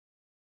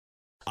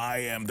I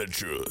am the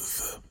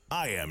truth.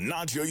 I am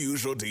not your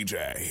usual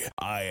DJ.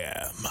 I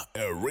am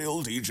a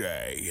real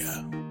DJ.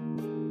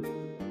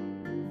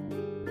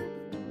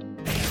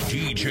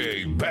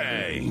 DJ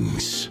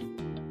Bangs.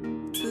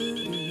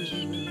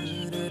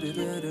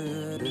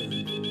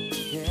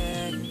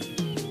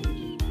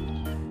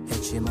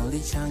 Ekimuli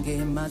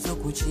kyange mmaze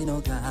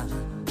okukinoga,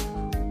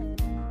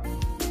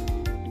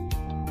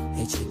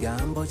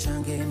 ekigambo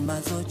kyange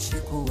mmaze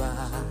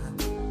okikuwa,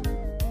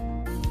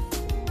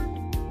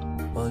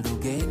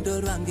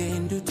 olugendo lwange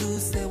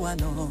ndutuuse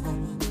wano,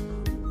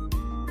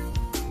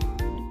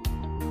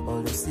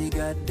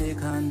 olusigadde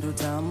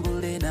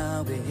kandutambule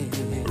naawe.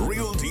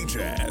 Real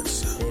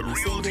DJs.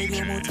 Real DJs.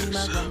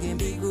 Ebisenge gwange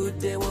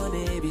mbiguddewo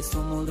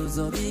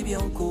n'ebisumuluzo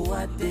bibyo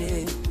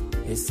nkuwadde,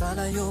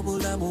 esala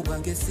y'obulamu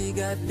bwange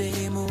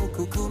sigaddemu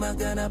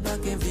kukumagana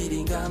paka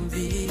enviiri nga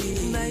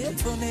nviiri, naye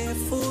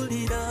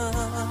toneefuulira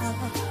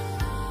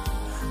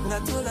nga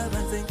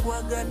tolaba nze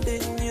nkwagadde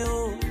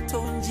nnyo,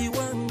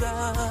 tonjiwanga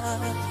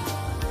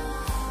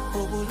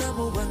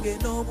obulamu bwange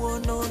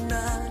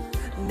n'obwonoona,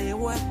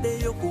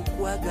 newaddeyo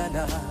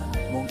kukwagala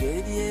mu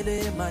ngeri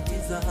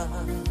erematiza,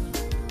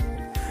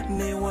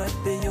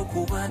 newaddeyo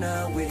kuba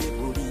naawe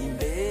buli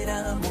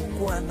mbeera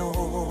mukwano.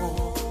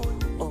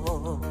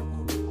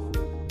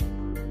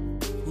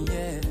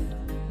 Yeah.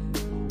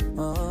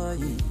 Oh,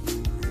 yeah.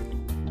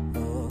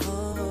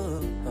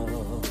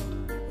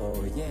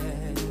 Oh,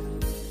 yeah.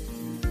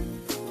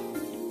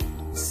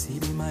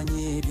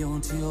 Sibimanyi ebyo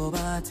nti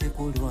oba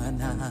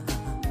tekulwana,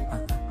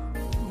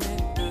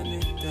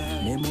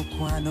 ne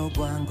mukwano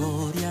gwange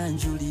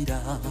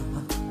olyanjulira,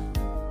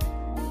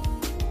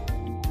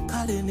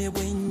 kale ne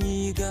bwe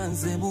nnyiiga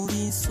nze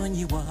muli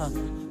nsonyiwa,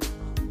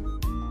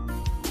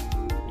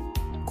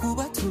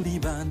 kuba tuli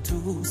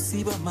bantu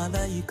si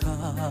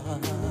bamalayika.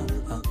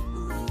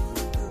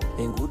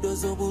 Enguudo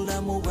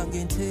z'obulamu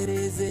bwange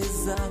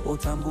ntereezezza,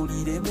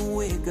 otambuliremu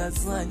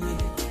weegazanye,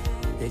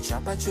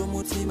 ekyapa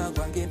ky'omutima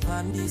gwange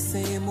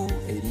mpandiseemu,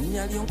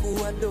 erinnya lyo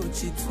nkuwadde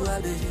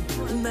okitwale,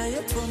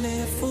 naye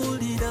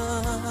toneefuulira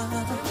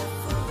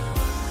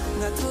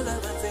nga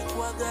tolaba nze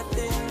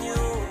nkwagadde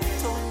nnyo,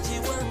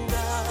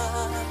 tonjiwanga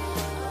obulamu bwange n'obwonoona.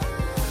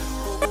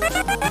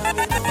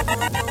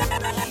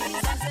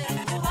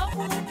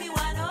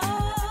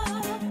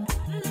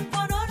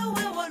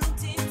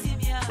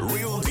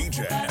 Real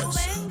DJs.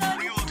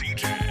 Real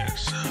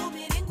DJs.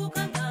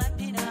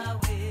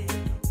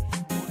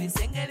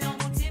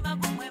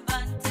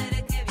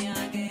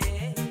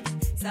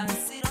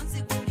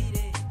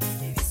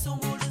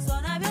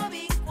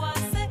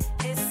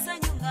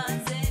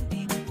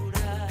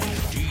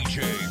 DJ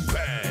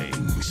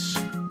Bangs.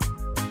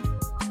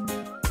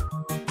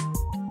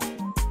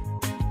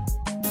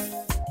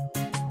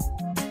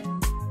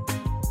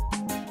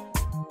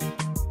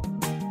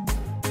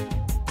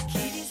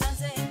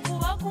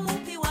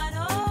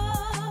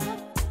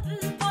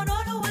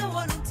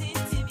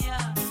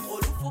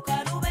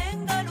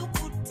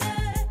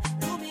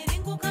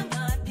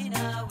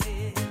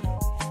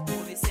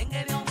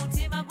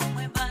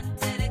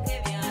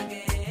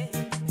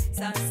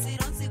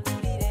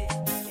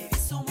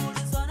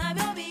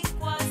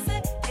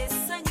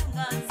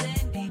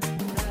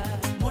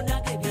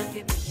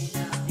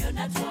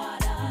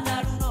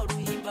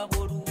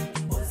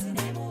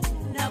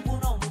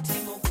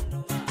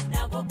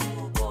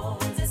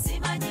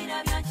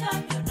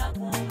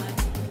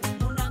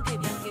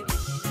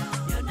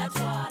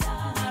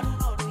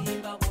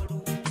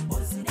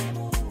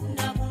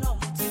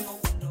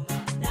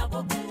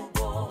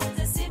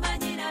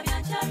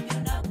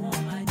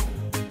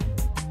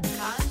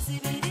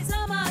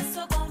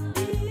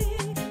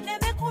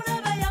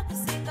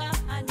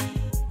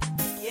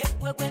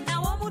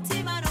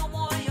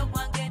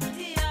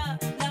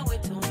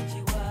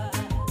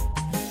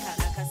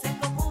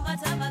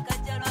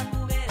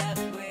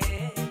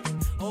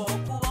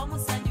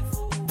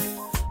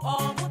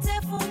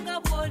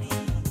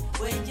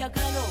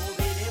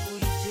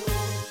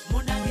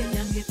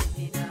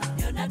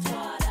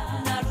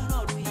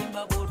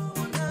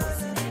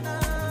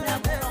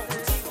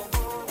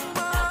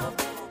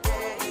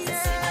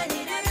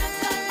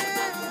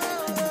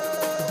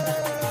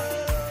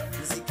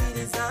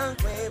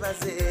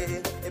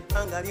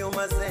 Ebbanga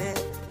lyomaze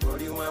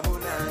oli wamu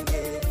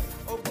nange,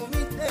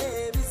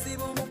 okumidde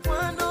ebizibu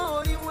mukwano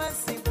oli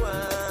mwesigwa,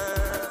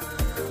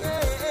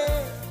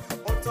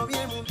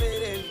 otobye mu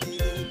mbeera embi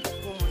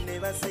kumunne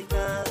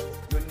baseka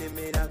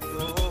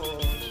yonemerako,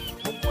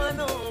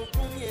 mukwano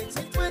okumye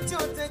ekitwe kyo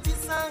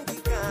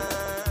tekisangika,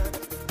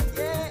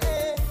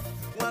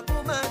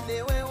 waguma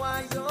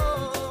neweewaayo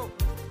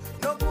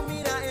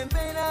n'okumira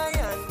embeera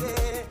yange,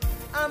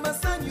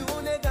 amasanyu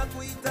ne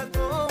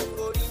gakuyitako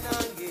ng'oli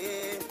nange.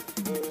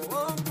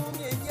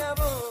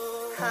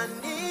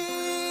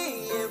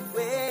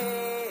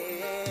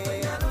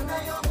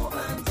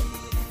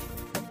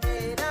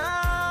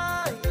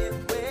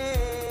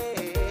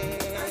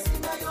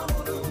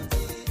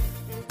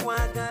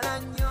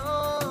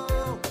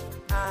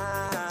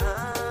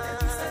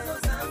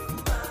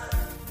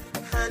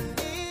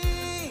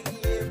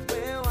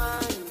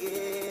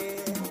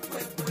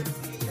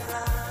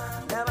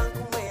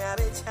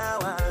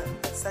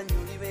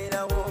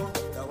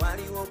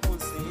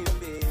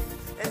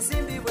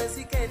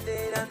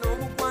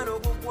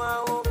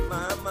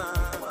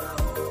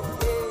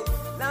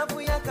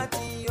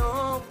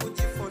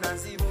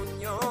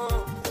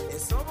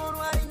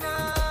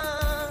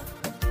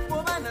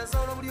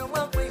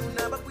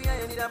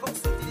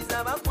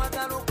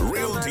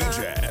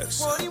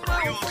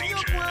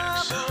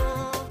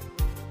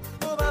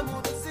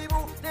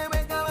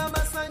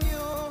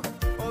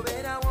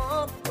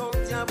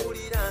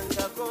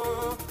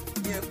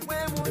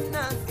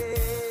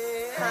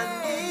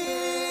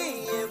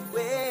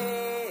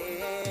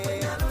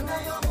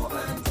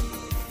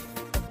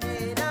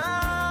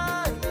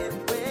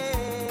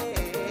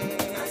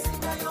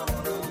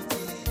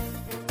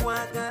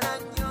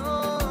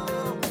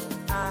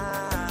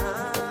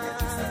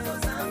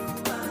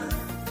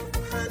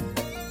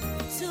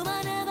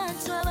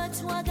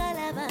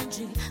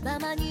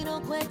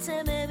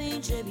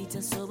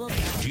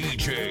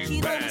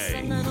 DJ Bangs.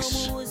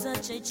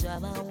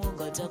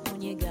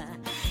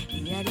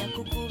 Yali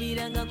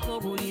akukubirangako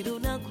buli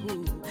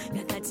lunaku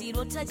nakati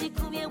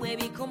lwotagikubye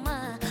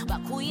bwebikoma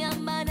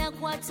bakuyamba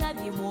nakwata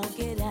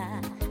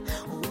byemwogera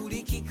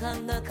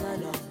owulikikanga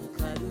kalamu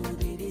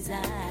kalubiriza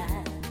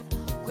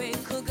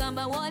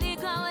kwekugamba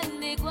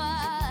walikawendegwa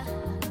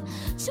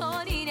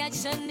kyolirya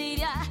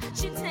kyonnirya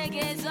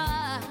kitegeeza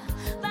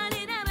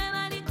balina be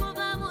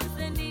balikuva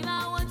muze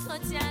ndibawo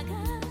totyaga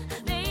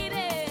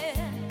baby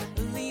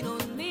lean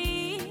on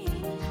me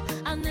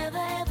I'll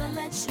never ever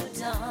let you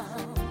down.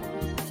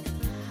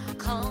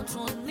 Count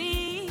on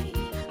me,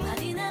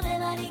 Marina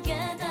Melody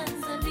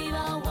Gandans and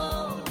Diva.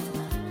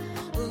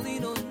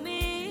 Lean on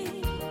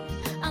me,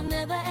 I'll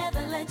never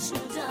ever let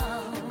you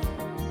down.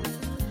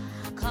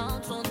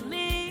 Count on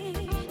me,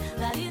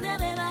 Marina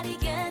Melody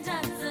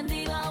Gandans and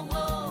Diva.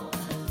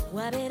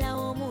 Wabera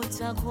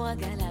omuta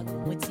kwagala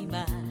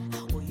kumutima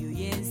oyo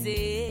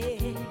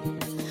yenze.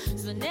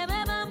 So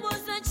never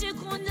bambuza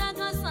chikunda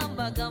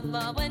kasamba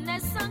gamba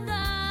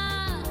bwenesanga.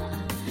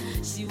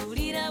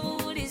 Shiwulira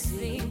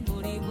bulisi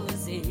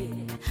mulimuze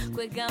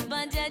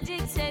kwegamba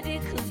njagiteri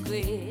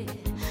kugwe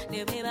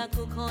nebe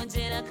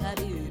bakukonjera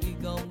kabi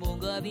ebigambo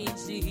nga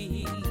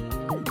bingi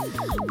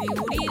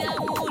biwulira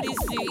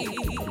bulisi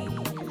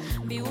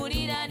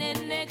biwulira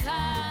nenneka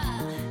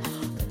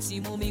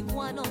kati mu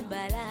mikwano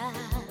mbala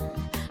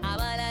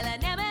abalala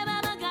nebe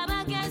babaga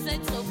bageze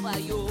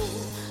tofayo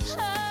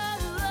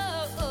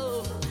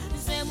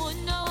nze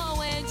munno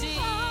wengi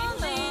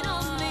lean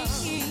on me.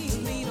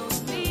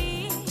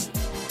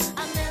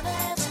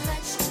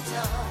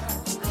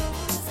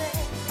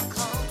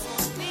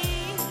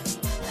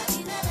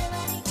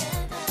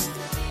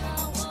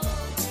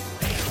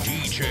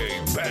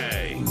 DJ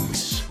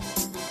Bangs.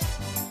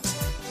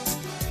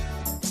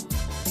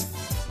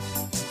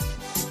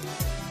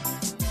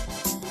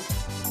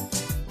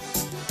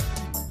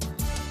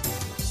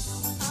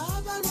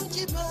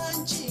 Abalungi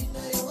bangi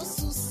naye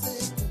osuse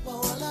kuba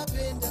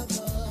walapenda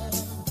ba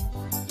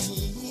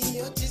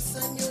iyo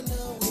tisanyo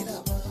nawe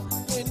raba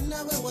wenna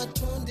bwe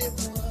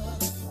watondebwa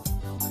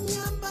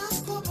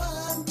nyambako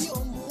bambi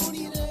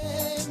ombulire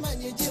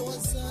manye gye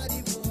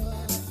wazaalibwa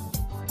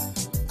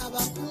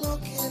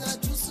abakulokera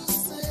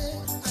tususe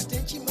ate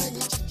nkimanyi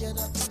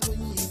kijana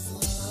kukunyiza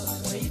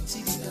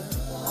wayitirira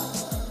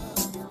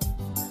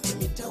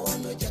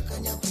emitawano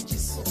jakanya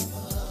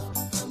kukisoma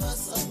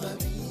amasa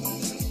mabi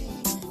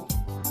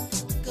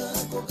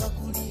gago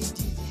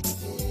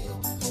gakulindiridde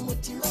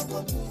omutima gwo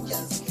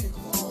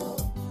gunjazikeko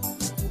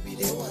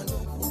kubire wano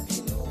kumpi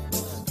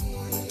n'okwange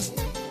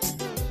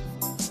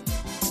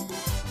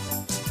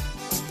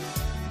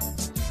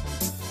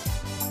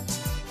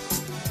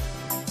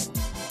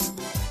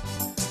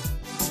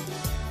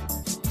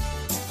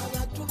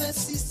abantu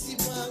besisi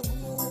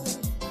bangu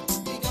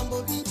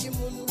bigambo bingi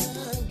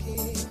munange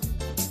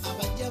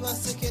abajja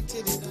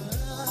baseketerera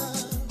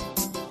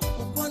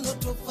mukwano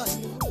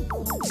tofayo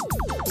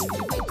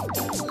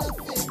tutambula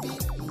febi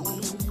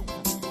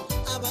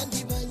abandi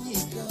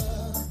banyiga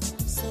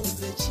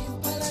sonze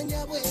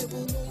kimpalanya bwe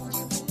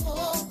bulungi bumo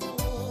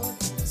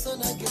so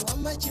nage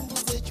wamma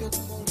kimbuze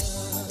ekyokukola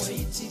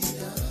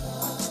wayitirira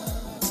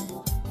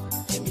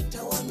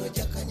emitawano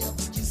jakanya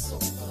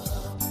kukisoma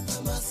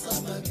amasa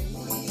mabi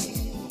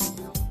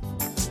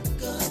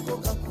gago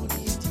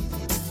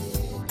gakulindiridde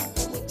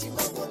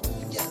omutima gwo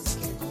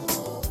gunjazikeko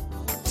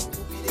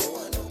kubire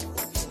wano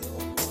kumpi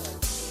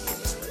n'okwange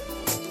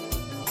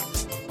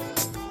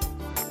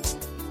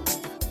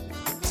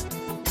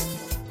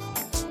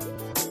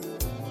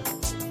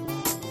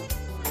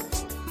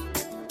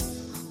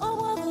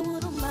Obwavu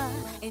buluma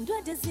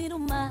endwadde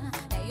ziruma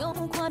naye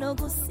omukwano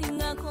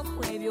gusingako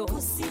kwebyo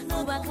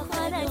kuba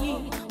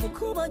kafaananyi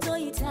mukubo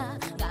gyoyita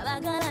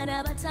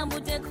ng'abagalana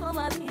batambuddeko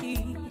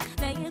babiri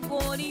naye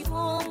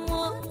gw'oliwo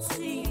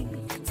omunsi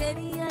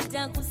teri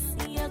yadda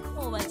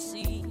kusiyako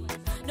baki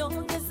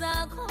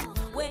n'ogezaako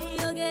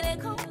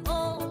weeyogereko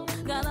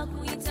nga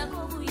bakuyitako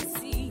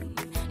buyisi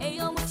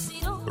eyo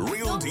mukiro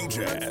Real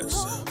DJs.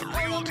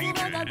 Real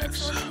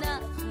DJs.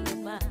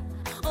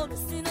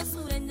 olusino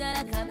sula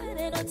enjala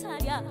kamere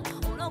gatalya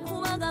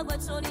olw'okubaga gwe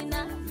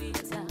tolina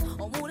vita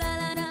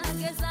omulala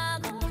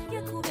nagezaako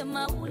yekubye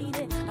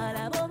mawulire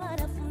alabo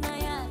balafuna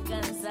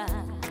yaganza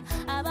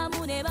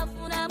abamu ne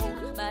bafunamu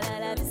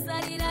balala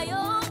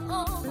bisalirayo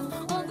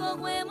ogwo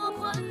gwe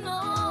mukwano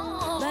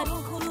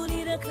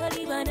balinkululira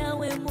kaliba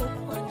nawe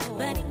mukwano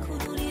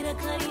balinkululira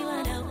kaliba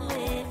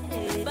nawe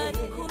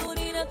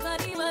balinkululira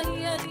kaliba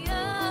yalya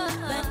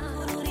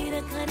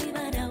balinkululira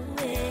kaliba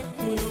nawe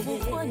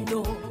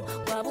mukwano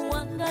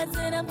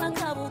wabuwangazera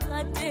mpaka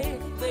bukadde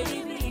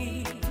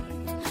baby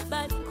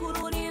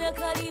balinkululira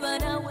kaliba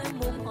nawe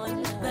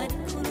mukwano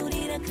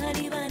balinkululira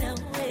kaliba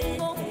nawe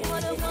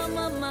omukwano gwa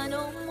mama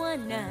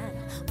n'omwana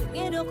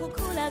ugenda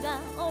okukulaga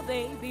oh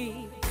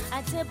baby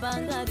ate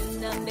banga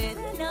luna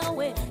mbere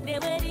nawe ne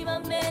bweriba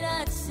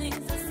mbeera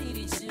kisinza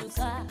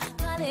sirikyuka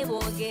kale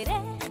boogere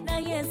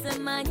naye nze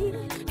manyi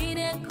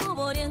lina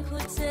ekkubo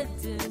lyenkutte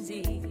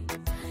eddungi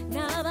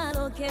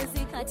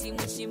n'abalokezi kati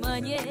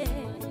mukimanye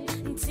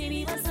nti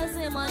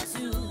bibasaze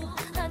matu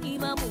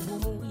anima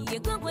mugumu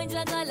yegwe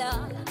gwenjagala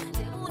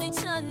tebuli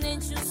kyane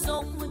nkyusa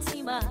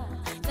omutima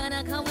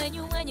kana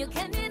kamwenyumwenyu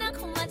kendina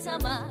ku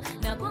matama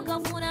nako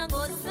kafuna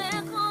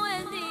ng'oseeko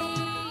wendi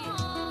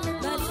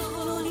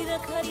balikululira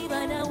kaliba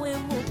nawe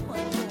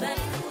mukwano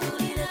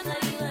balikululira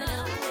kaliba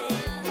nawe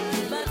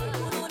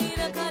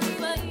balikululira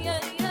kaliba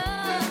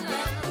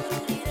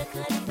balikululira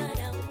kaliba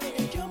nawe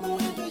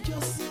ekyomuwendo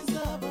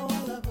gy'osinza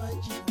abawala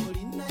bangi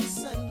olina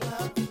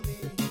isanlavule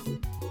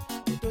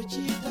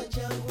tokiyita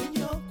kyangu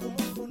nnyo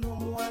kumufuna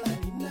omuwala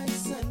alina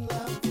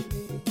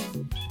isanlavule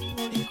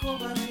oliko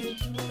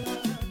babeetula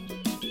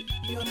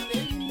byonna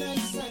erina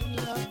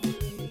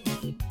isanlavule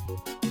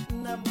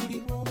na buli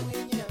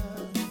bw'omwenya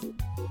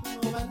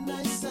oba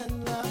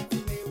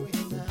naisanlavule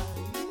wena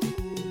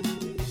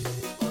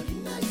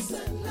olina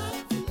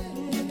isanlavule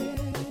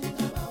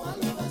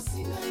abawala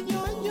basinga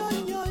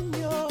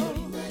nnyonyonyonyo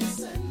olina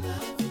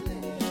isanlavule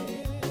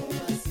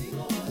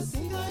basinga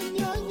basinga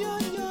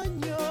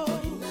nnyonyonyonyo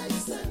olina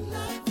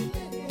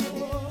isanlavule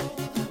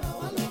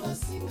abawala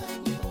basinga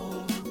nnyo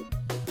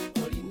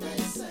olina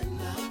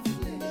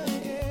isanlavule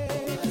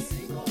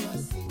basinga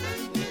basinga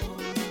nnyo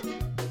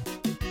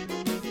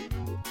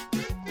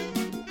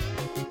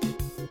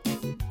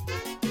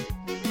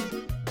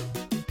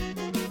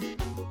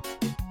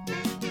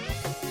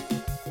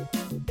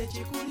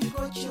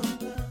ekikuliko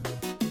kyonna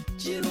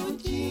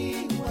kirungi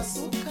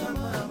wasuka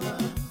maama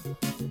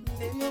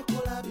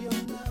nebyokola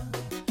byonna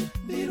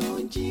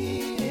birungi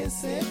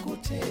ensi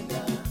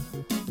ekutenda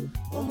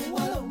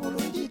omuwala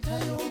omulungi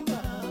tayomba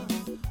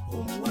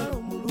omuwala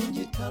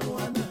omulungi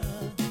talwana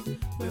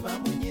bwe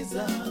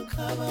bamunyiza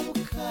akaba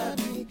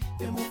bukabi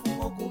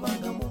bemufuba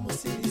okubanga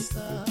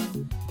mumusirisa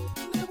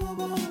ne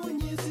bwoba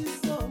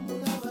omunyiziza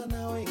omulaba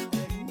nawe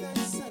ng'alina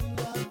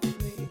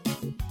isanlavule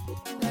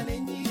nga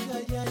n'enyiga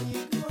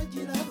gyanyiga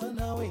ogiraba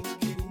nawe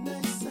ng'erina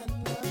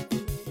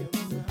isanlavule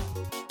yonna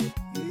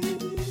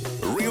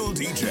Real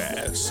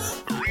DJs.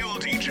 Real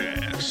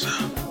DJs.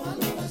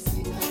 abawala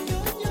basinga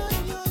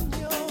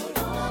nnyonyonyonyo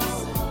olina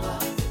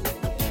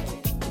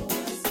isanlavule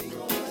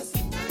basinga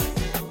basinga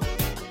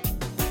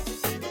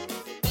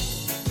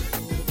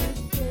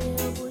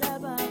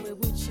obulaba bwe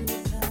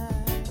bukyuka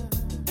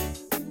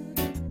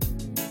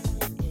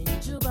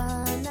enjuba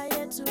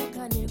naye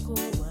tuuka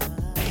nekowa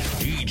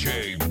DJ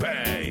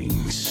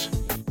Bangs.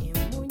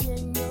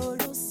 emunyenye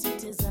olusi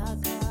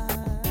tezaaka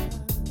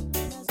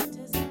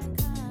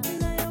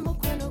naye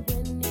omukono gwe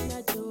nnina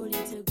gy'oli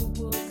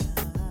tegugwoka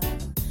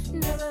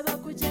ne bwe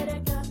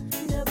bakujereka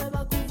ne bwe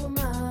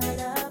bakuvuma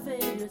lava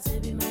ebyo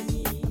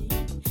tebimanyi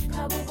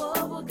kabuba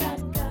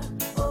obugagga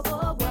oba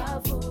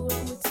obwavu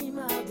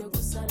omutima gwe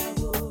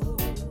gusalawo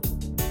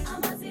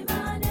amazima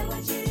ne bwe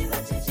kiriba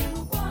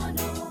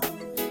kyekimukwano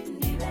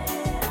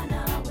ndibeera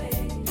naawe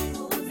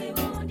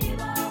buzibu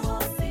ndibaawo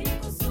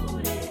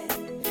sikusuule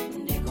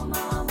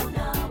ndikumamu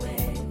naawe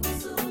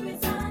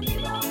nkusuubiza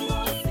ndibawo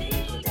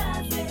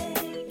sikutaze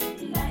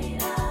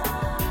ndayira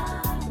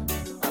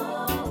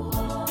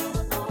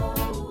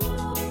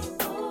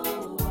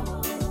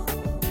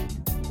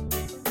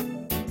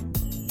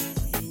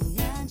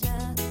ennyanja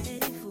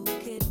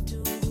erifuuka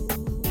eddungu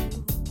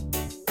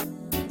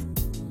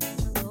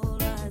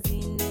olwazi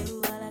ne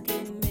lubalako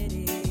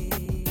emmere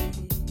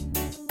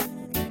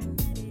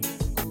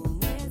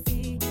omwezi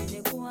ne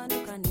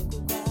guwanuka ne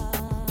gugwa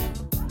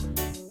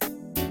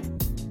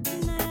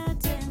naye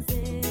ate nze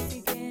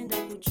sigenda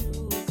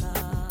kukyuka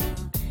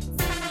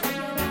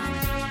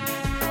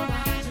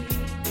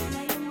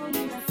naye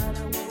muli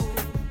nasalawo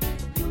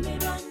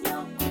nyumirwa nnyo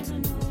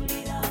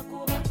okutunuulira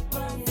kuba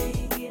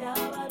banzigira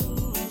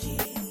abalungi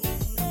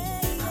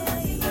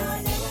amazima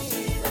ne bwe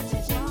kiriba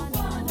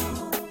kyekimukwano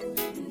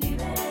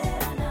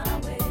ndibeera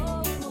naawe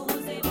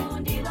buzibu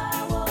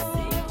ndibaawo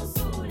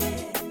sikusuule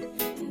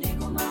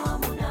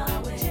ndikumamu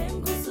naawe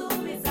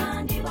kyenkusuubiza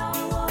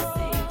ndibaawo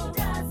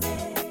sikutaze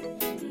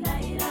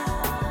ndayira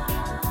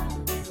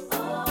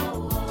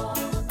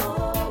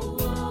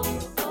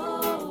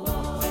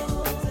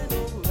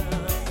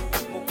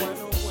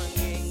mukwano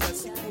gwange nga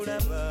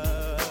sikulaba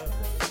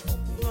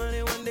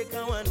twale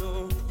wandeka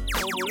wano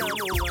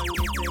obulamu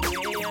bwange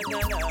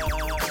tebweyagala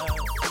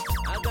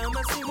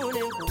agamba simule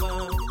nkuba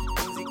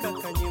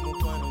nzikakanye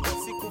mukwano nga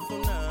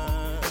sikufuna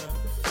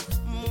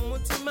mu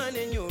mutima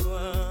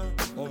nenyolwa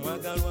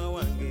omwagalwa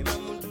wange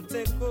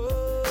bamututeko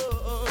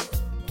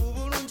ku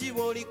bulungi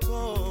bw'oliko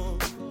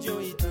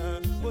gyoyita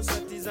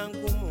bosatiza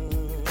nkumu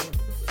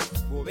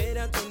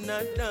bw'obeera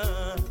tonnadda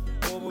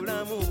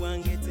obulamu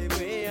bwange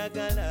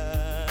tebweyagala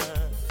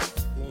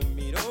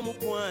kumira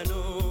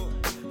omukwano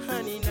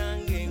hani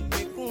nange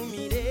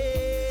nkwekumire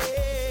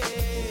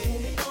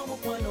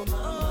omukwano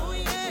maama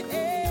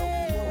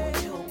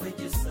omwoyo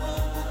okwejesa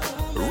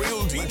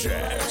Real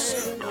DJs.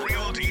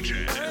 Real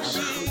DJs.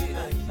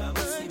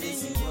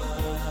 abasibizibwa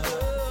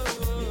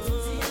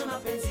mitunzi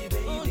y'amapenzi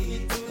baby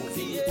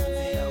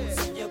uzitunze au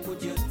sija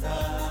kujota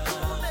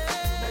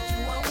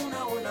najua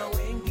unaona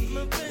wengi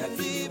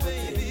lakini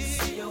wote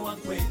sio wa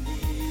kweli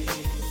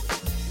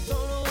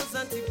Tolowooza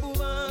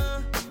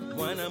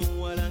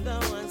nga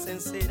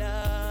wansensera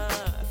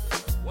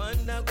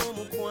wandaga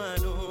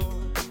omukwano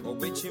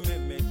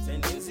ogw'ekimemmette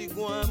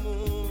n'enzigwamu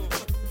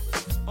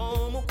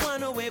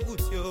omukwano bwe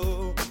gutyo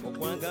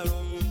okwagala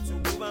omuntu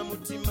guba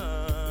mutima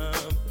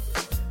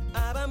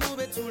abamu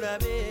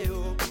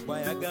betulabeeyo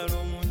bwayagala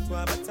omuntu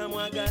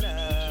abatamwagala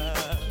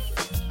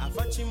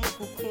afa kimu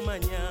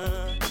kukumanya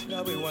nga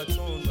bwe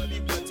watondwa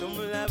bikwata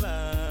omulaba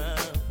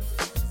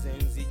ze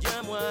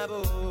nzijamu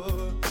abo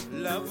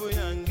lavu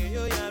yange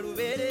yo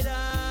yalubeerera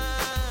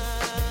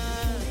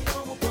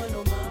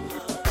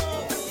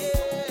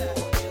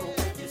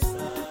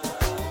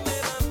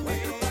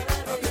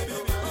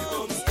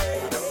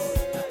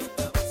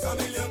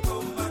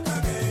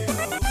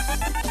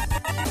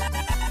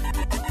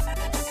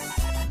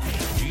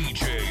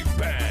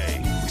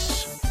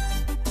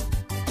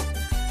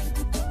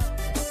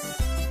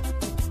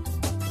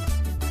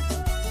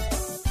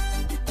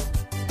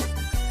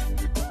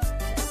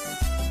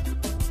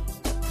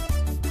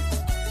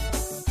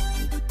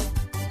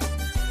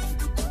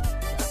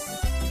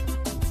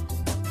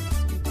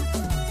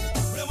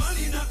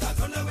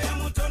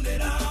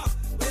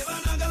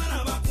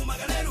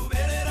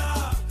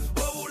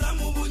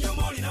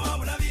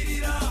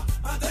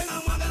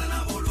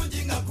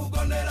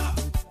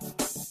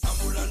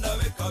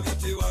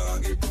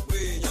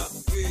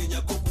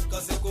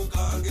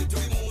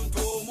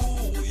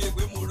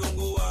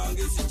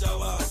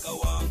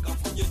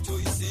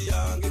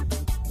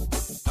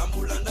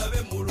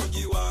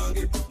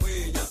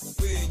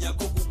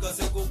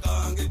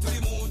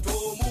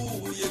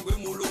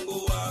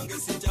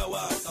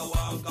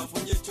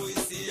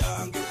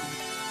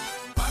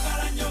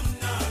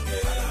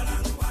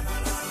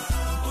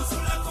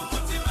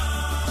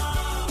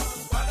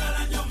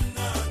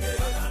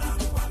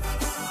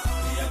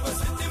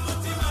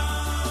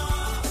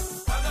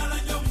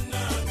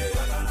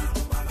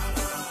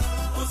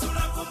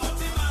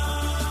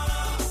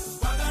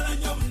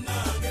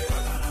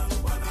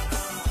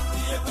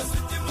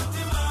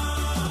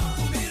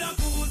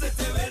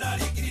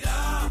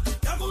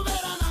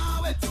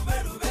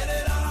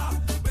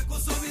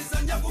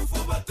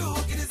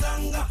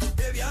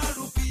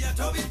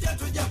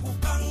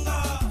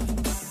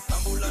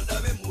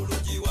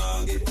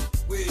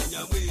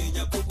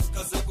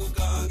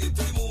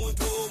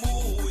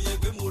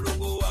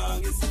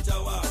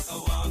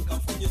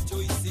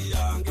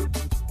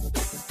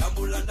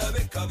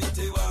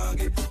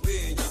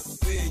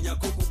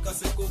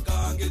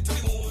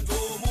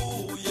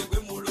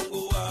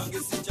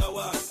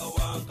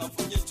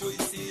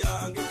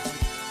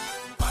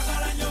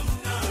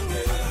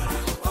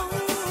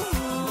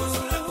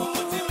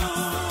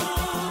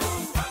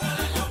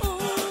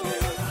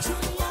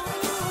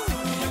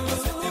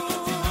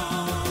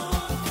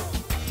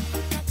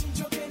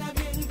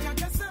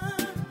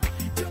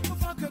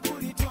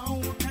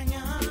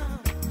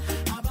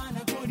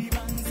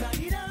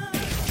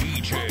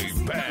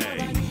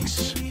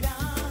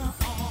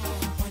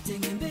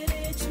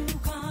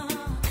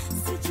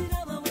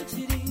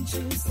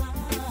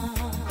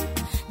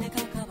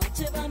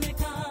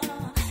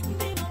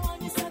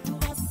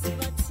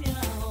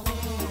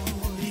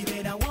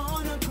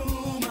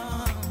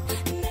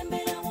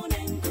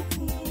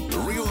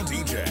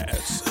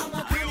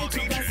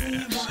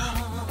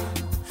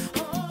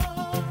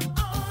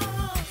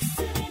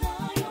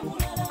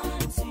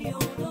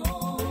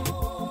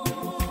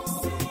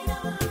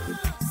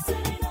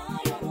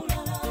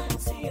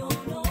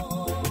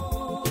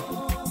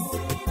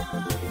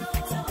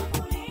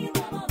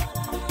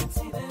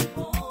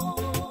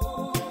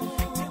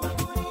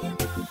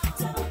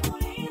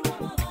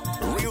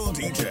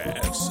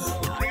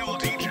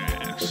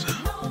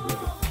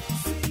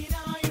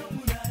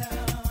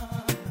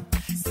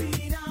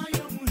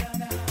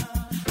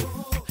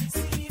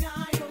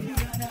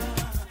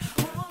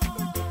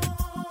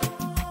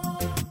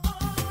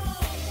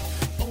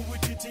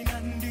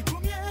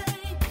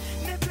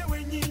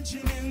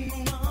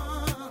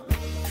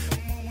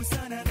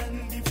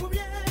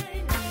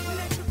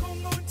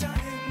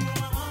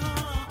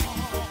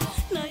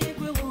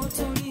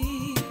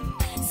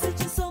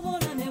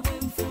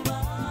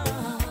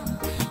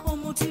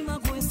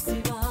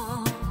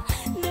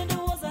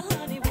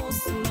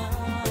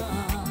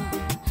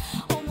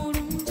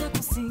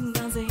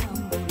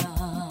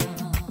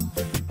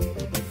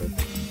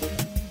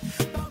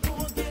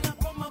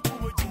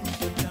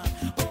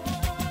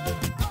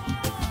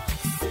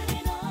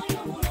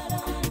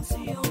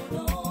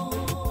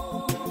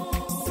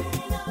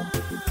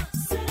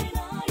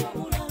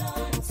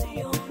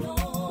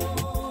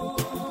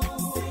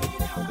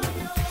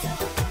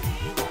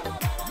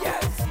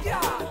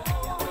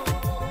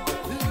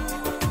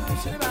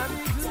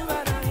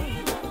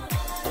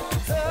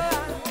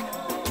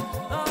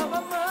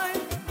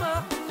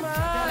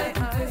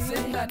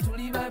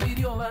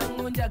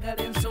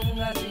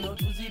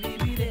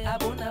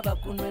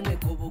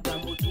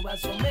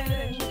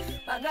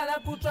Bagala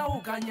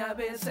kutawukanya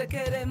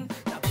besekere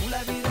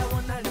nakulabira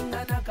wona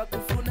lingana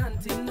kakufuna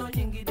nti no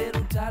nyingide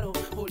lutalo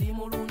oli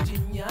mulungi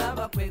nnyo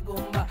banyaba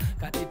kwegomba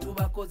kati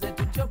tubakoze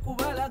tutyo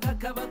kubalaga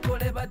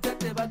kabakole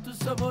batate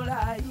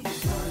batusobola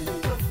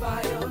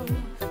tofayo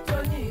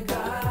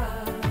tonyiga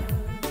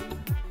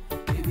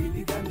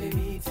ibibigambe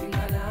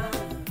bitingana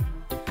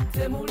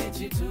temuli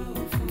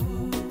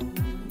kituufu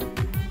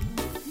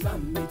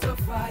mami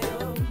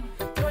tofayo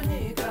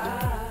tonyiga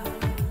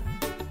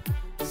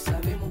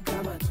tusabe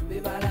mukama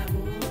tube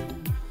balamu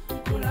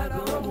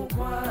kulaga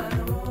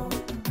omukwano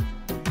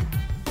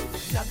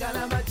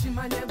njagala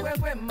bakimanye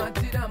gwegwe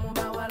matira mu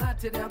bawala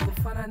tera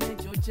kufaanana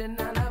ekyo kye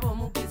nalaba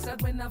omukisa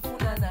gwe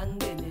nafuna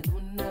nange ne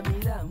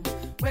gunnamiramu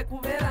bwe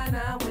kubeera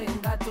naawe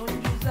nga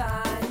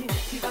tonjuzaayi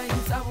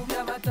kibayisa bubi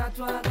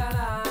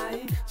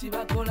abatatwagalayi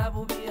kibakola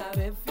bubi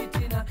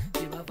abefitina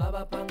kyebava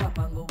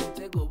bapangapanga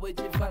obutego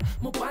bwekifa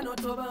mukwano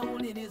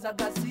tobawuliriza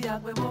gasi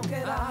yagwe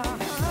bokera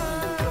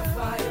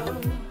tofayo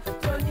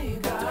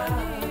tonyiga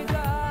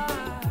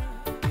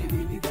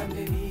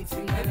ebibigambe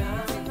bitingana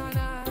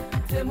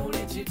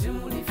temuli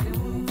kitumuli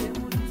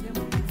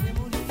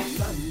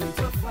mami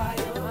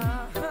tofayo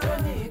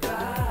tonyiga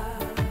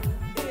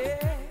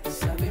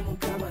sabe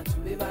mukama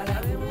tube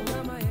balabe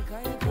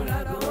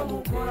kulaga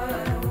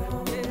omukwano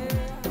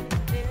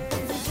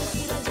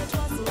Zijukira gye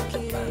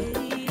twasokera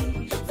eri,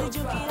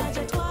 zijukira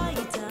gye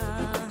twayita,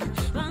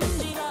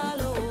 banjira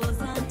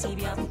alowooza nti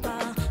byappa,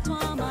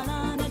 twamala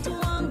ne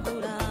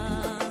tuwangula.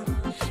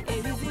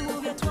 Ebizibu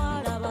bye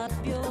twalaba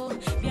byo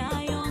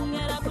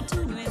byayongera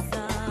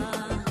kutunyweza,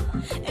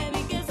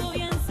 ebigezo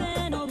by'ensi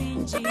eno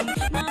bingi,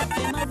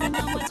 naffe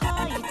mazima mwe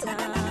twayita,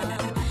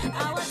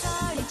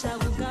 awatali kya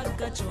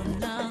bugagga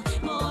kyonna,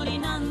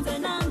 ng'olina nze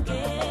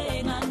nange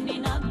nga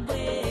nnina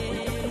ggwe.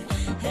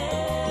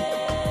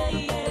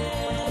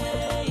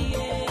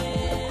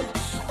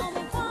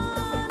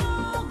 Omukwano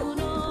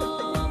guno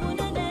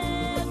omunene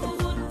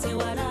guvudde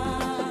wala,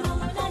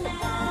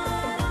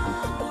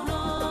 guno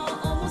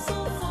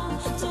omusufu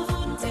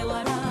tuvudde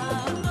wala,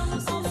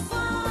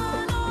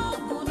 omukwano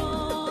guno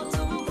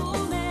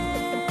tugukuume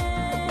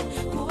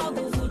kuba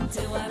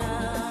guvudde wala,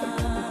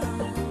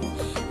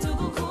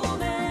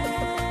 tugukuume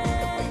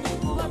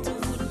kuba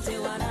tuvudde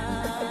wala.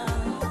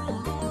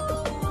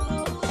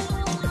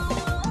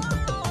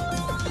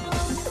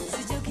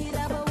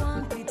 Zijukira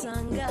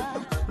bawampitanga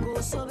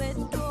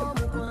ng'osobedde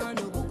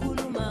omukwano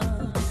gukuluma,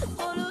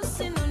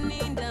 oluusi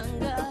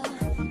nunindanga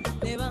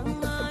ne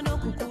baŋŋaana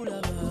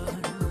okukulaba.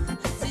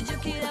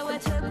 Zijukira bwe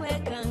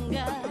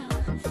twekwekanga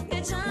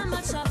ng'ekyama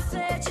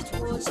kyaffe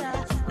kitwokya,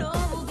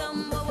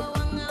 n'obugambo bwe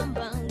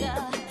waŋŋambanga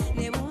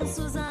ne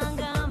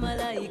bunsuzanga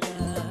malayika,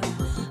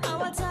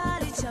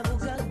 awatali kya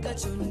bugagga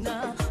kyonna,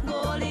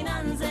 ng'olina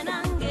nze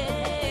nange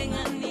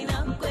nga nnina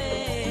ggwe.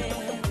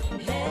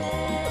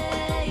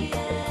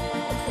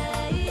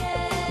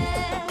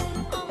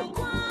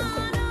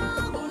 Omukwano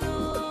guno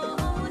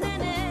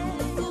omunene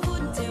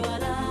guvudde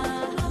wala,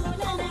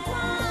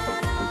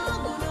 omukwano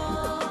guno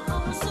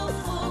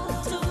omusufu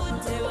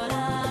tuvudde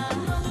wala,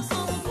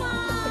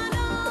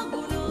 omukwano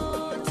guno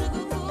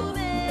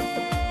tugukuume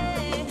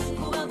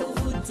kuba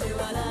guvudde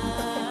wala,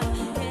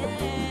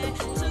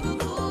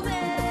 tugukuume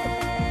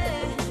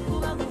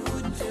kuba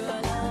guvudde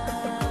wala.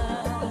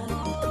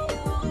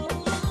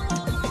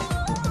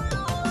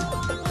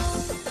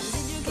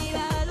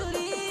 Nzijukira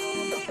luli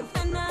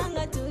ffenna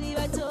nga tuli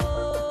bato,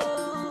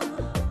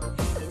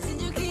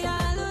 nzijukira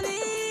luli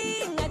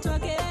nga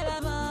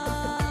twakeraba,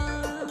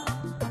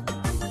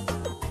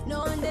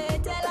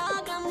 n'ondeetera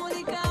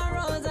akamuli ka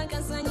roza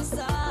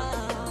kasanyusa.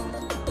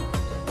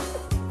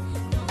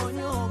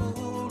 Nonya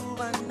obubulu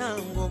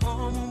bannange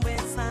obw'omu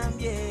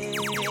bwesambye,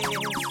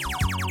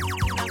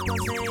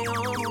 nakozeyo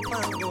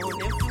omupango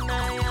nefuna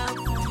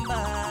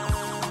yakumba,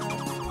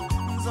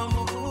 nze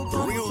omukuuko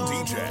Real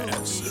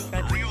DJs.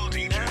 Real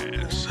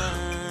DJs.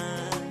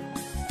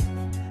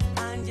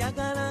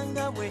 anjagala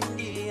nga bwe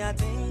ndi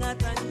ate nga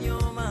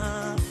tannyooma,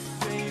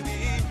 baby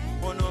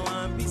ono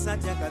wampisa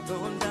tya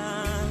Katonda,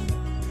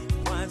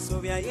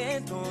 wasobya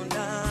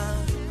yeetonda,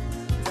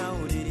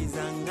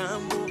 tawuliriza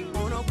ngambo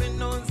ono gwe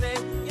nnonze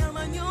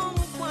yamanyi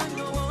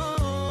omukwano wo.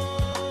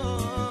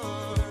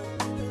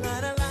 La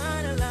la la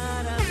la la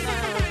la la.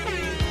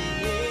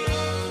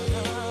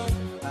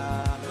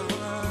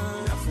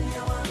 Nafunye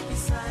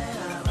wampisa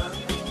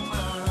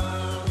yabankuma,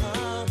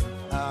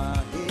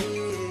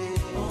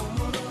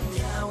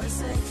 omulungi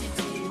awesa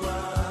ekitiibwa.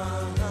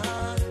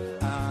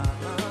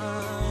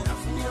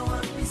 Nafunye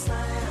wampisa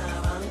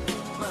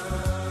yabankuma,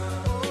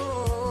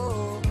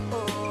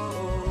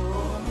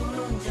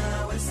 omulungi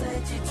awesa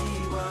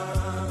ekitiibwa.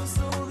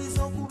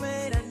 Nsuubiza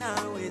okubeera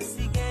naawe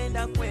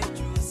sigenda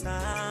kwekyusa,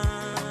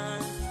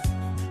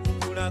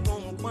 nkulaga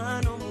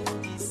omukwano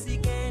mungi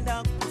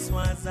sigenda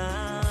kuswaza,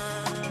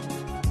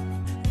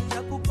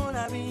 nja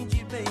kukola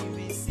bingi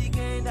baby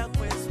sigenda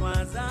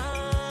kweswaza,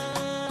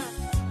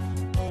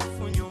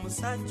 ofunye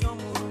omusajja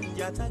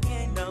omulungi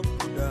atagenda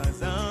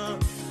kudaaza,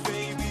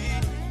 baby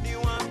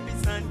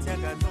niwampisa ntya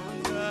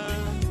Katonda,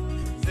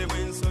 nze bwe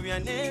nsobya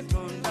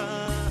neetonda,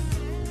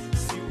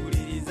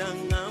 siwuliriza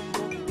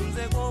ngambo,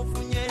 nze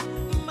g'ofunye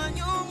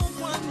mmanyi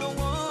omukwano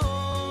wo.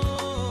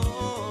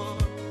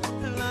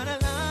 La la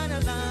la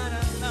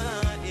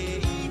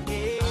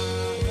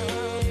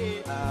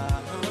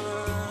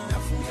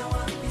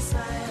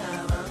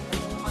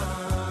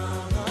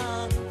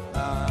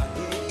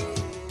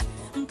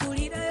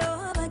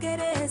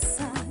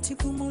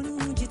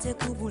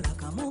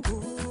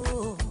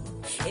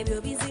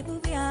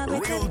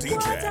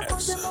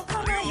DJs.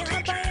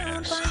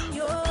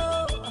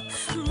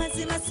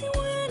 mazima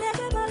siwene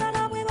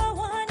bebalala bwe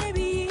bawaana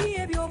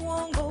ebiyiye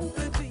by'obwongo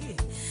bwebi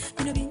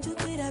bino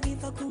binjogera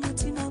biva ku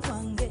mutima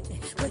gwange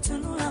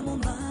bwetunula mu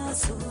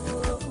maaso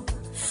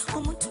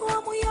omuntu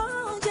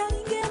omuyonja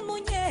alinga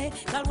emunye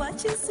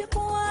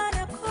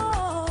kalwakisikuwanako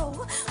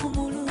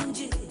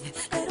omulungi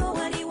leero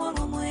waliwo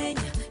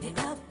mumwenya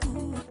ennaku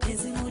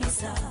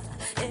ezimulisa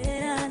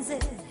era nze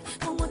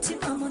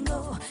omutima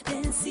muno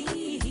ensi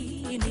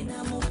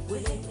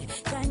ninamugwe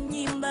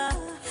kanyimba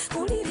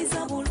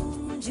uliriza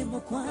bulungi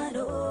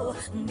mukwano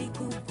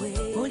ndikugwe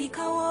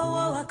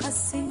olikawowo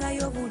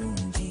akasingayo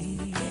bulungi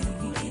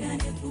mpulira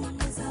ne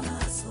kumeza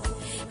maaso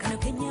kano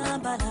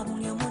kenyambala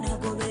buli omu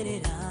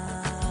nagoberera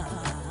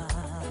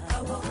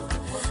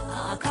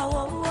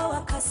akawowo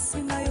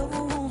akasingayo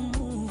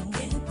buwumu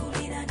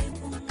mpulira ne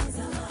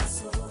kumeza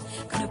maaso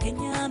kano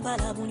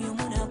kenyambala buli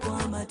omu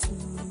nagwamatu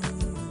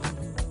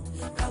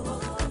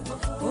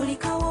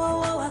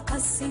olikawowo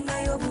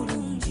akasingayo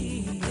bulungi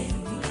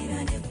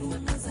mpulira ne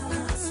kumeza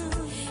maaso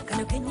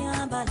kano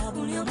kenyambala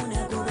buli omu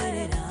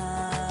nagoberera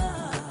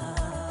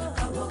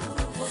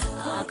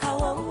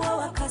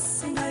akawowo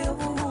akasingayo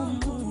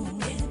buwumu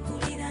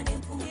mpulira ne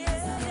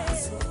kumeza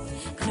maaso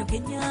kano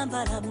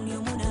kenyambala buli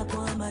omu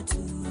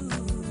nagwamatu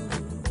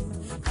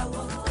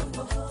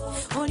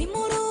oli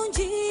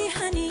mulungi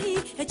hani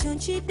ekyo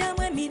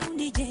nkiddamu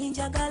emirundi gye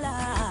njagala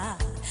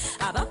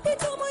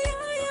abampita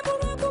omuyaaye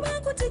bulwakuba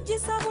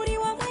nkutijjisa buli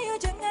wamu eyo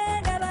gye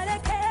ŋŋenda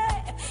baleke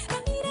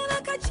banira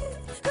bakaki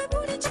bwe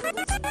buli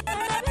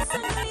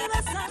kibisanaye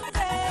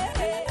basanze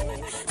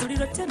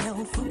tulirottemya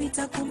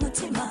ofumita ku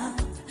mutima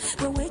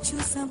bwe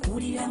weekyusa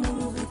mpulira mu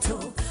lubuto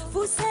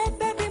fuuse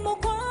bebi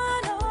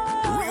mukwano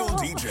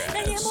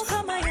naye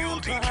mukama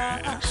yampa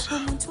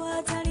omuntu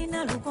atalina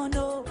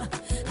lukondo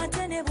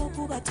ate ne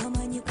bw'okuba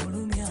tomanyi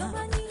kulumya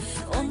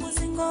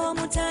omuzingo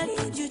omutali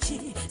njuki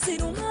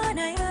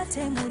sirumana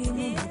yate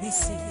mulimu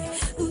mubisi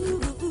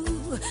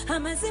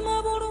amazima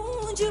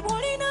obulungi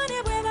bwolina ne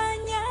bwe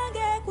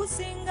banyange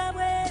kusinga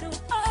bweru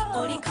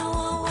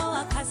olikawowo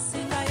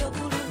akasingayo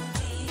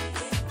bulungi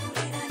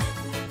mpulira ne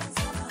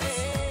kumeza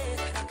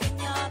maaso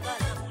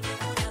kenyambala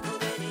mulimu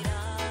nagoberera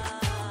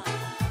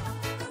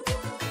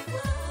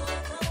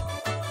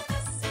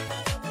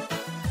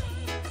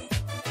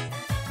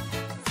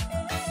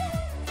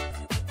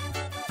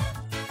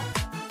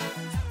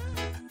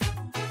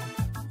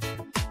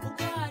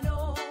mukwano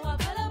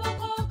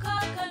akalabako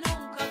kaakano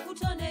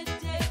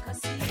nkakutonedde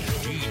kasibe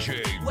DJ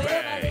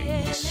webale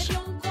Banks.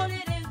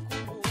 nebyonkolera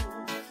enkumu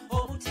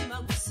omutima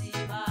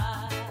gusiima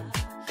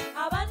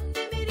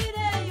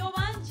abandimirira eyo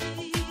bangi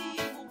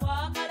mu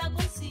kwagala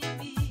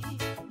nsimbi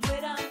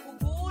mwera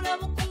nkuguula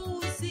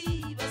bukuuzi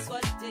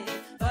baswadde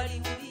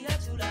baliwulira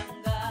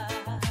tulanga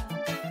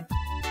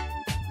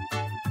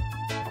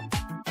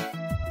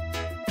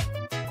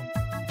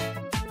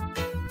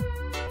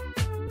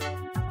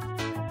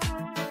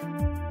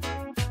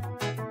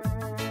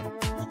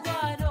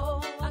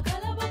mukwano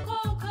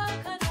akalabako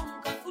kaakano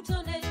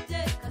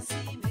nkakutonedde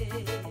kasiime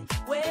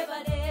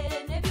webale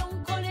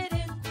nebyonkolera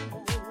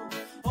enkumu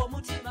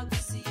omutima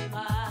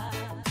gusiima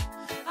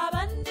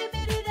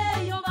abandimirira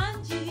eyo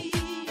bangi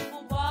mu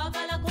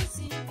kwagala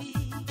nsimbi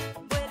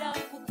bwera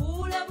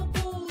nkukuula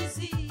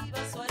bukuuzi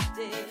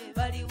baswadde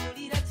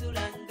baliwulira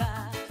tulanga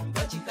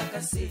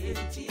bakikakase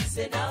nti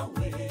nze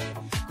naawe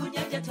ku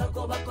nnyanja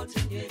twagobako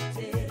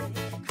tunywete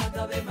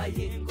kagabe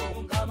mayengo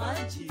nga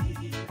mangi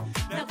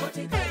nako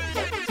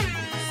tekajja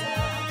kutuuza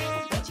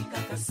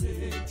bakikakase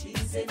nti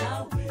nze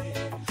naawe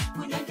ku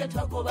nnyanja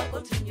twagobako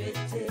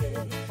tunywete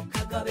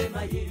kagabe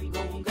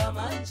mayengo nga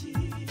mangi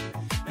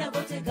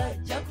nako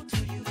tekajja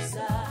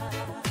kutuyuza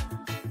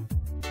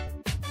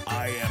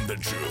I am the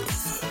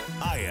truth.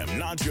 I am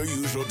not your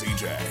usual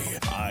DJ.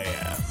 I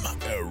am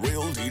a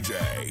real DJ.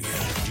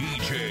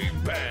 DJ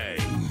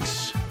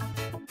Banks.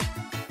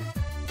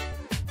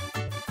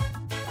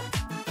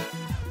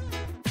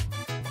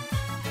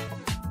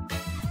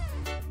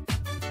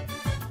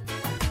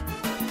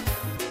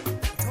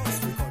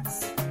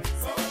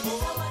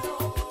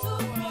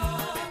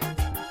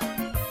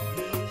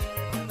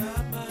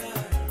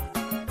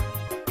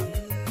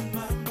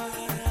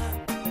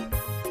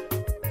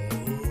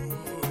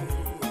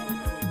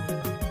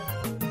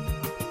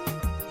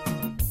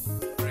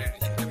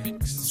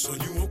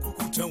 nsonyiwa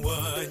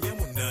okukutawanya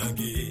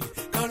munange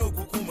kale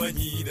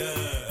okukumanyira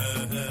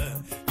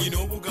nina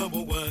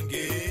obugambo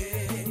bwange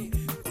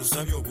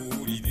kusabye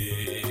obuwulire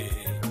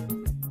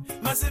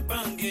maze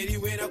ebbanga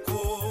eriwerako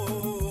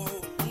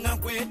nga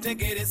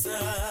nkwetegereza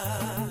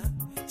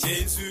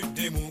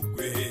kyenzudde mu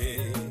ggwe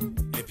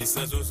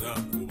empisa zo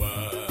zankuba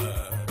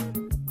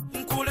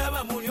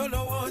nkulaba muli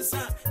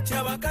olowooza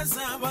kyabakazi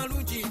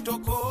abalungi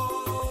ntoko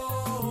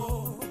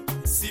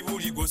si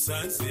buli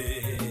gosanze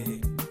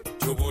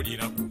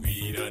kyobolira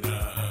kugwirana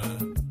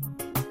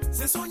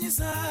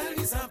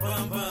sesonyizaliza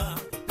mpamba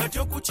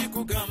natyo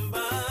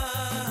kukikugamba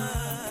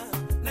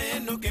naye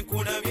nnoke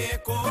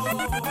nkulabyeko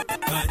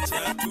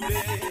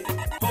kankyatule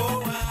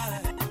owa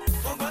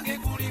ogwange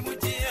guli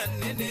mujiya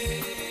nnene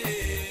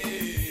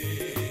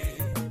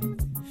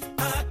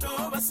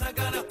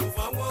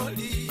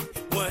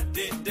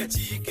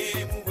eddakiika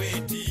emu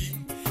bweti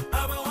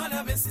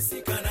abawala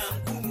besisikana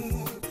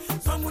nkumu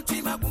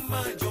z'omutima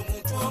gumanja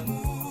omuntu omu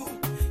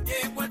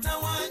yekwata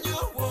wanyo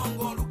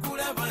obwongo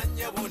olukulaba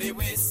nnyabo ne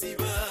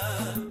bwesiba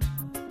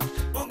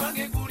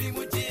omwange guli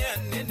mugiya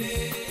nnene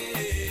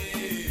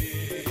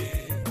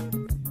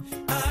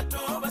ate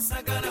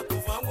obasagala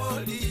kuva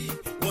woli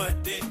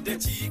wadde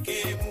eddakiika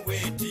emu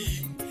bweti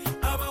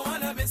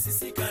abawala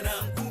besisikana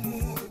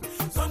nkumu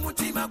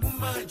z'omutima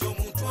gumanja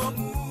omuntu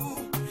omu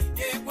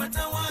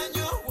yekwata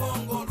wanyo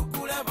obwongo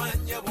olukulaba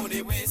nnyabo ne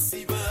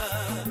bwesiba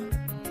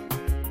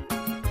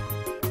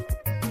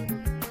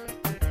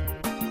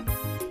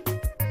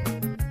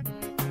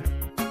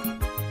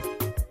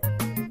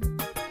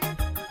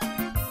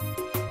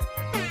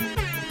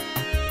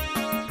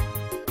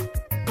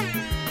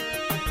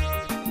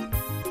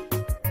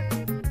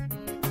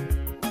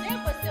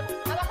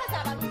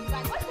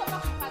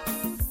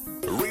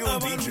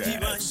abalungi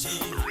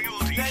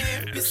bangi naye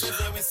empisa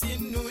zaabwe si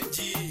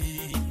nnungi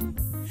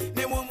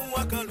ne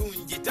mwomuwa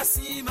kalungi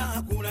tasiima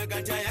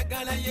akulaga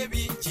tayagalayo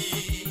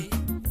bingi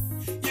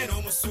ye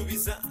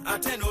n'omusuubiza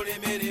ate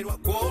n'olemererwa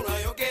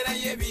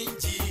kwolwayogerayo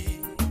bingi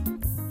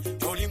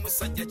toli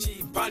musajja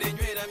kimpale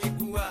nywera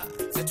miguwa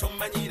ze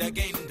tomanyira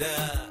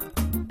genda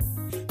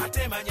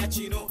ate manya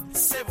kino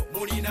ssebo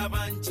mulina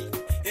bangi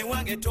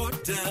ewange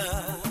todda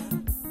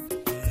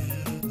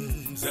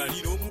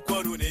nzalina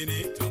omukwano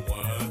nene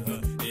tamwa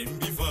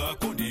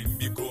embivaako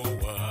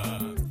nembikowa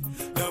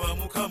laba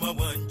mukama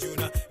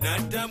bwanjuna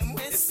naddamu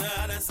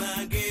essaala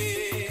zange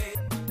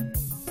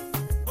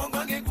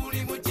omwange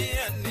guli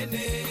mugiya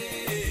nnene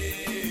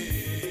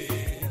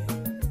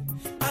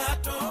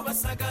ate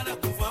obasagala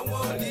kuva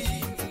woli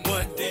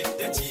wadde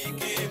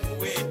eddakiika emu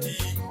bweti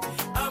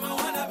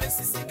abawala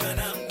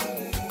besisikana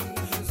nkumu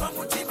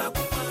z'omutima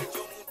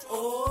gumanja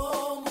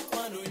omuntu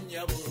mukwano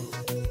nnyabo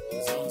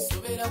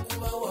zonsobera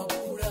kuba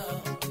wabula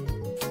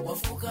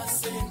wafuuka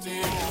ssente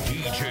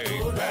DJ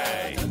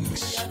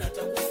Banks.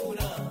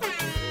 natakufuna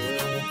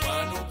uno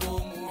mukwano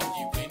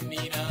gw'omungi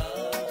gwennina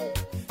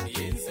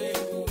yenze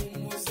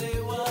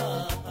ngumuzewa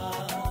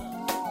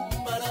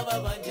mbalaba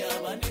bangi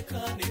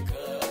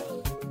abanekaneka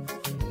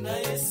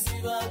naye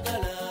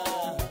sibagala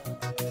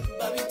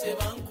babite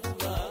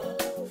bankuba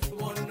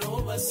bonna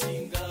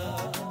obasinga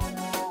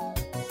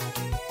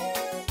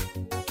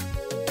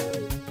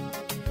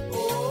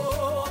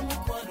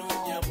mukwano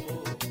nnyabo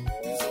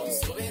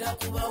nzonsobera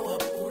kuba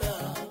wabula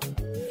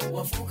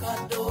wafuuka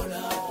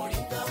dola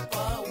olinga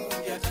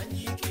pawundi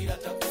atanyiikira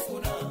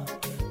takufuna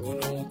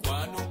guno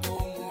mukwano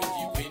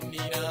gw'omungi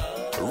gwennina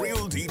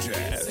Real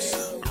DJs.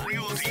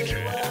 Real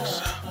DJs.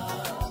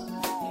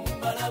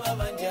 mbalaba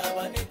bangi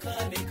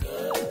abanekaneka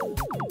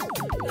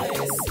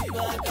naye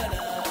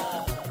sibagala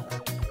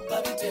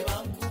babite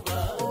bankuba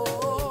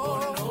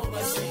bonna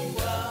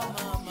obasinga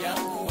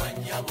yanguwa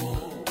nnyabo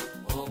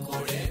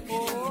okola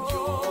emirimu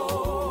gyo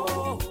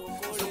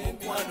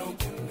z'omukwano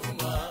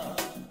gunnuma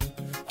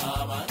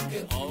abange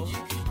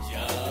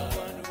onjigijja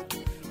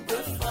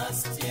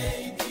breakfast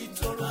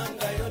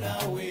tolwangayo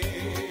nawe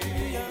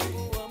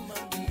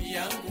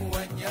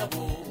yanguwa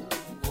nnyabo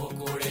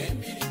okola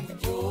emirimu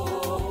gyo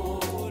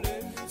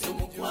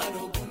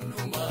z'omukwano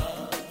gunnuma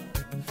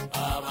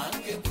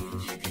abange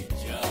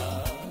gunjigijja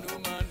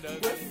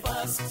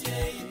breakfast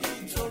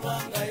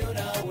tolwangayo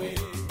nawe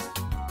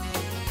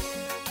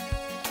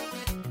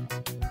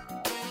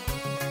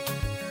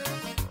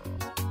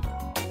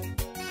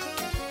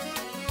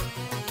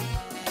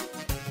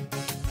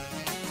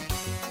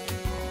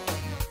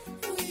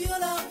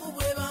yolavu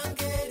bwe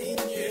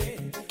bangerinnye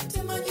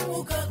temanyi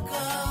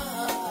mugagga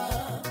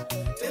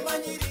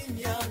temanyi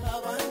linnya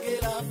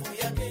abangeravu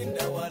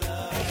yagenda wala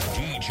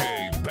DJ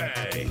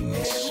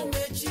Banks. eruma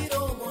ekiro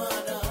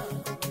omwana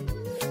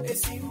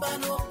esimba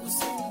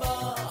n'okusimba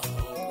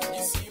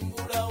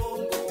okugisimbulawo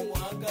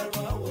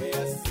ng'omwagalwa we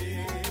yazze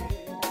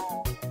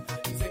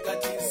nze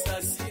kati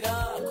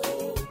nsasiraako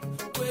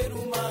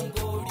kweruma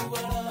ng'oli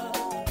wala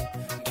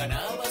nga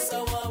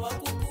n'abasawo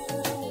abakugu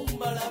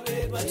mbalabe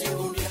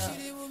batigumya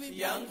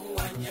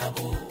yanguwa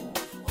nnyabo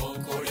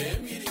okola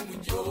emirimu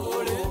gyo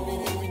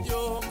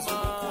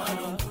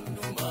z'omukwano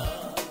gunnuma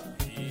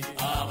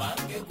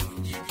abange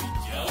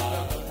gunjigijja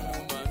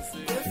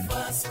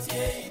breakfast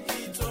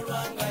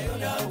tolwangayo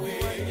nawe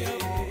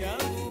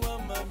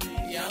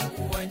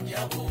yanguwa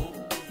nnyabo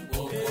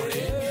okola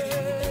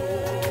emirimu gyo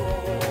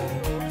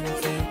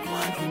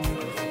z'omukwano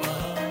gunnuma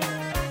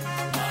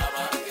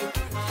abange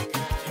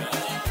gunjigijja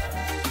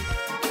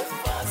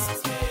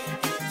breakfast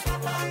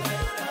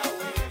tolwangayo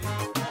nawe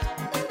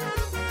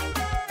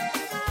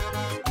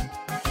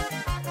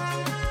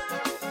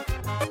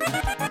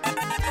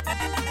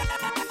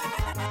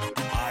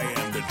I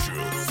am the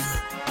truth.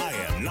 I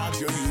am not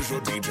your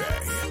usual DJ.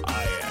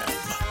 I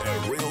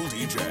am a real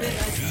DJ.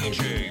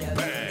 DJ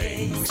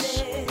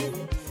Banks.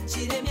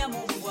 kiremya mu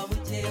bugwa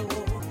buteewo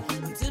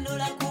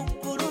ntunula ku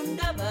ggulu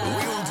ndaba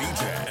Real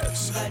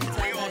DJs.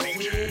 Real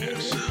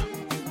DJs.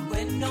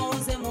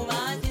 bwennooze mu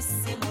bangi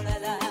si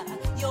mulala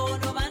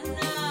yono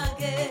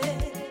bannange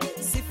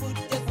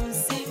sifudde ku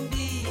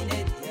nsimbi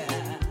nedda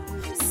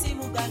si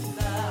muganda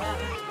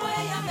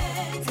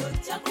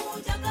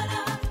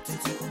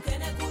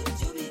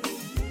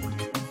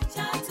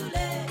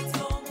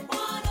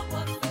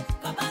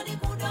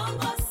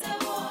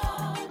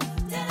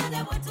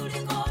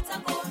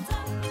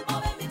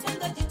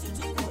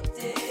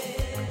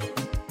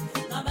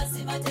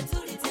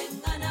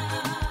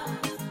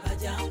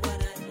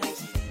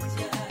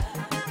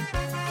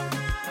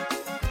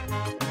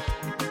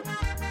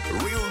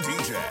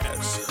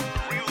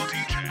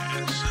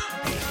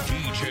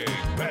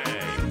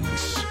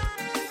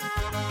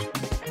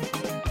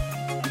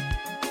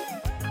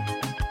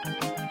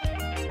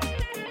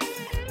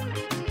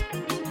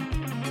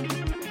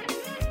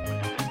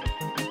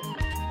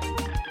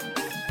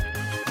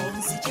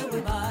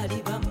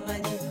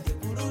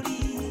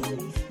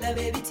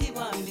mulaba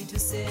ebitibwa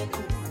mbituseeko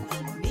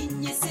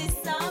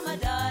ninnyisisa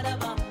amadaala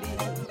bambi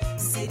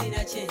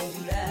sirina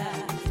kyenjula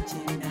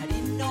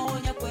kyenali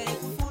nnoonya kwe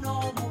kufuna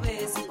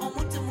omubeezi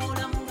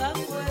omutumulamu nga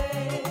gwe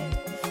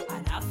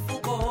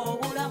anafuka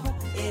obulamu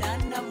era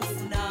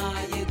namufuna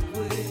ye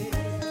gwe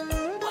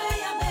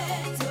weyame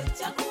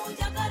tojja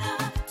kunjagala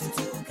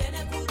tutuuke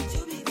ne ku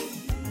jjubiri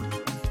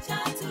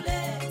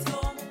kyatuleeta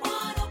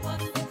omukwano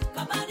gwaffe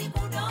kabali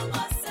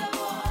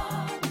kudongosebwa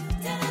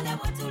tera ne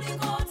bwe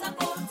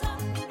tulikootakoota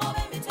oba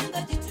emitwe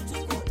nga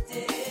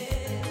gitutukudde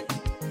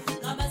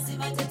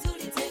ng'amazima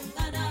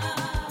tetulitenkana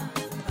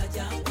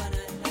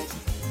bajangwana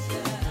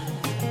nakijja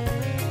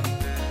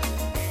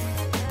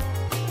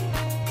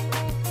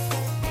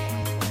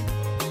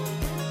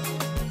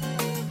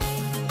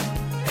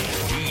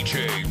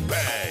DJ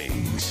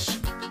Banks.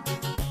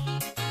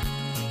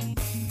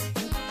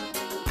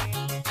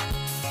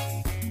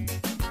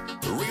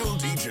 Real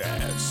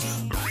DJs.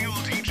 Real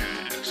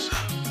DJs.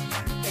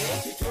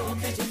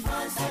 ekitooke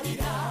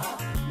kyefansabira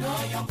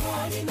n'oyo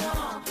gw'olina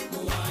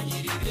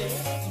muwanyirire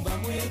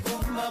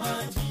bamwegomba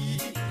bangi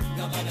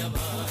nga bana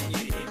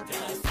banyire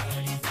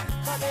tasaliza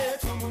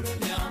kaleeta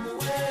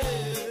omulunyamuwe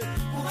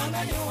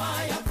kubanga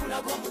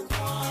newayakulaga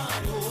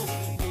omukwano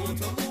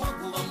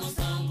otomuwaguba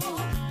musango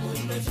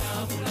muno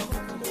kyabulako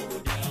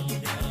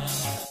kumubudabuda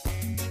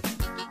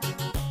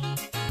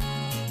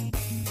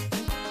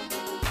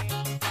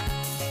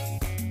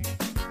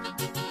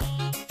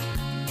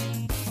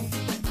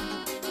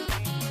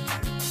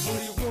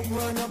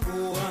muligugwana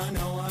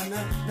guwanawana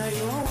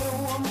naye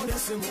owewa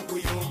mulese mu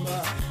kuyomba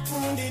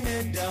kundi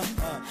nedda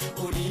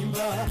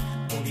olimba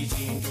buli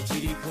kintu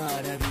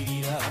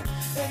kirikalabirira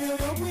ebyo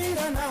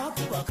byogwirana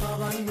kubaka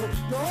banno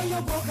n'oyo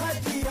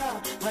gwokadira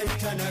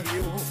ayita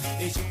nabyo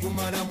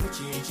ekikumalamu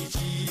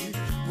kyekiki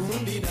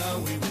gundi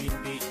naawe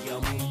wendejja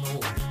muno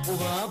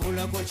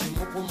kubaabulako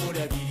kimu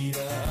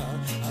kumulabirira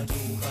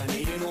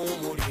atuukanire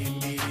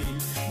n'omulembe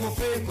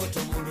mufeeko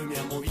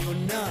tomulumya mu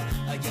byonna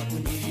ajja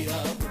kunirira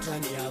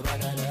kutani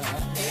abalala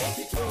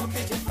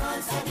ekitooke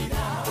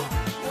kyefansabira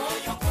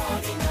n'oyo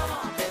gw'olina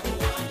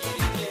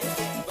muwanyirire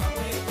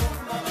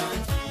bamwegomba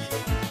bangi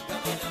nga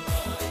bana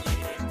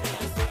banyire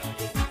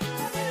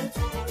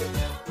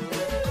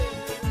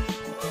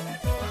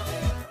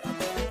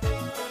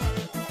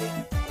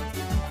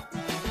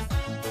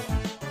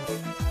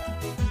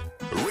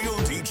Real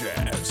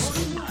DJs.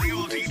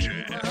 Real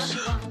DJs.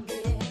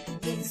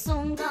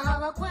 ensonga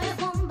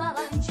abakwegomba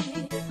bangi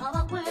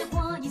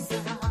abakwegwanyisa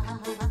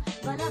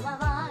balaba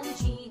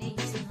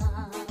bangireeta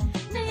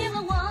naye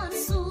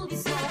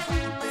bawansuubiza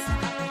okumbaza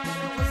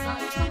oza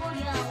nti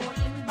olyawo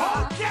limba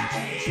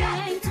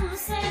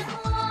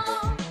kyentuseeko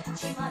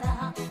kimala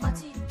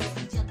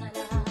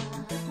matirjagala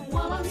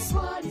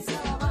wabanswaliza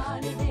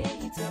abaali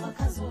beeyita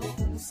bakazi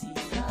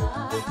okunsinga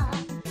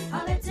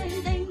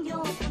abetende nnyo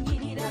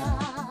okunyirira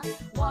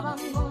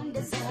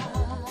wabangondeza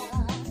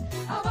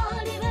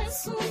abaali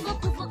beesunga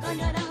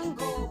okuvuganya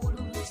nange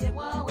obululu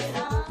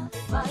tebwawera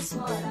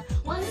baswala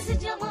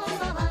wanzijamu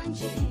aba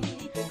bangi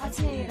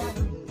ate era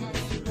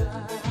nonnyanjula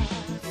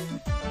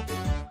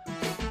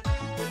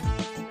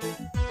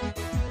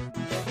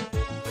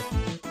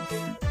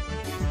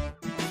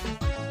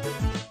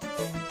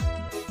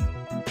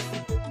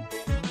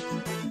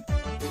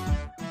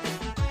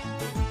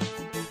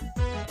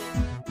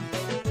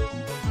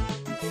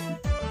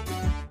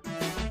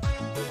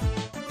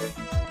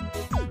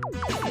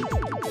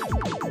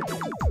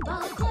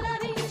bakola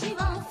bingi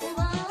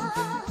banfuba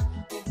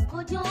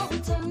obukodyo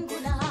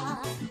obutengula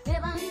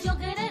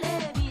ebanjogerera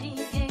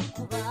ebiringa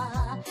enkuba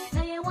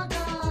naye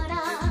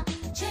wagala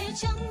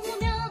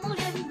kyekyangumya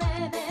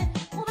mulembebe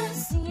kuba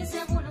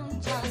nsiize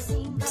bulungi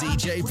asinga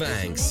DJ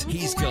Banks.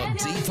 He's got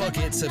deep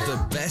pockets of the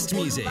best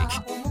music.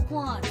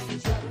 omukwano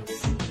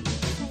enjaluzi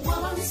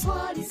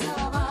wabanswaliza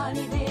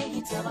abaali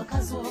beeyita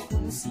bakazi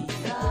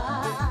okunsinga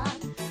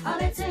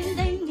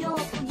abetende nnyo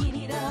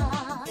okunyirira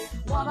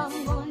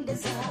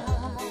wabangondeza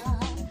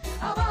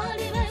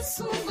abaali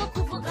beesunga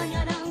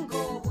okuvuganya nange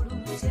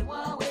obululu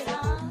tebwawera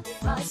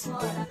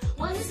baswala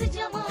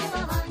wanzijamu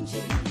aba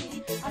bangi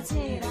ate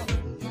era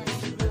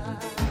nonnyanjula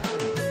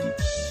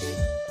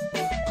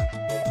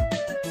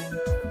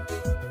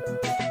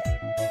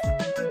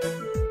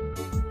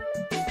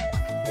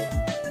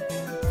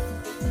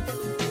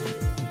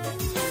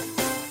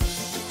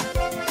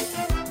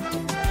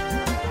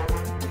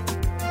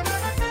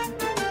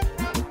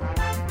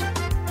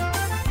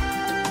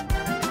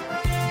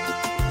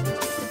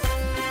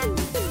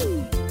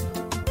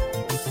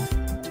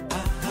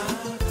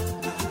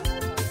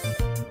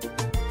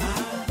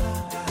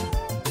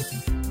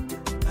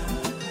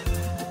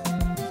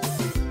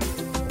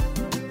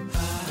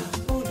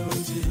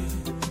bulungi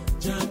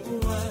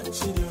janguwa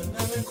kiryo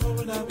nabeko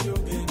bulabi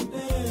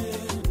ogende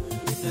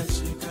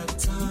dakiika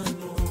 5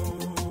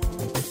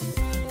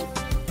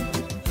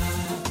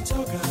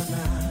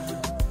 togana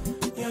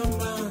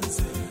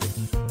yambanze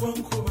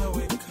gwenkuba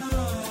weka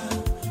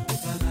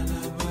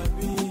balala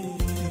babi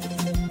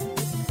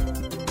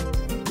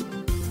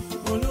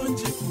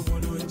bulungi ku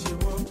bulungi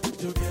bwo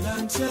jogera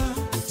ntya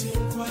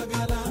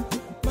tinkwagala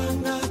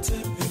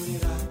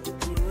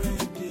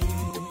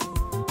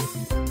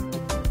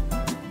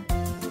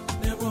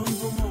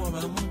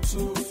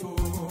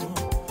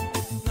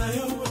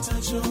nayo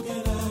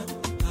utachogera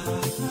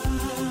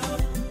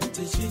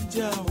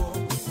techijawo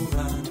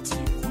kuba nti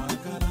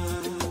kwagala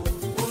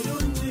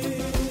bulungi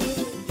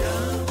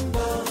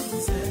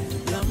yambanze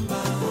yamba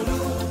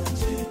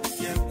bulungi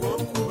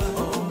yekwokuba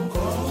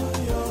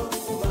onkoyo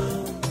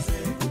kubanze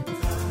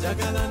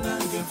njagala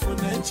nange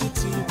nfuna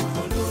ekitiibwa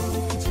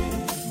bulungi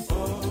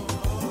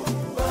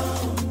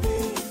bambi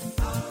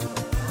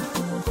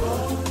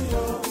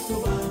onkoyo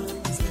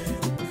kubanze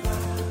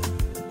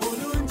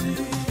bulungi.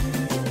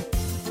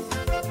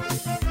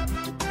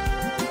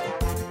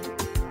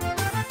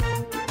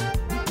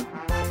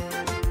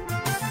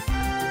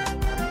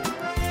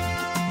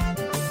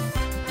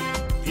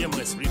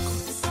 PMS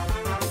Records.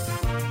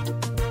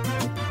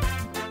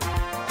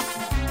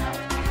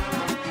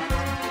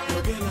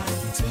 Yogela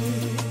nti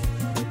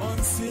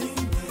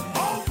onsinge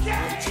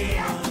okimange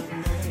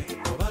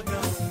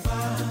obagamba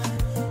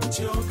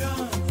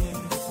kyoganye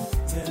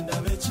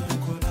tendabe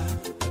kyenkola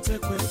ate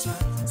kweta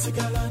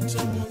sigala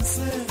nte mu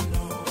nsi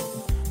eno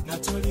nga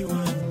toli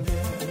wange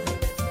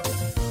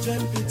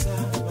gyempita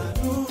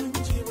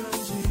balungi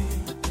bangi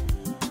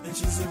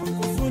ekizibu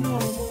kufuna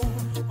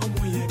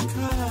omu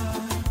yekka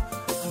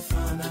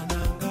afaanana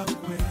nga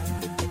gwe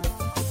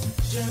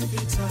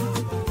gyempita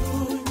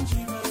balungi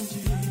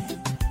bangi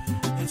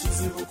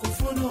ekizibu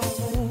kufuna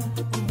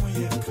omu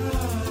yekka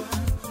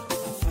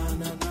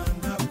afaanana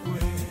nga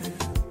gwe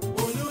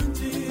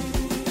bulungi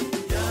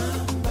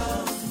yamba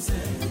nze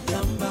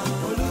yamba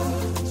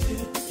bulungi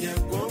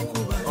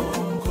yegwonkuba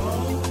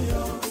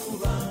onkoyo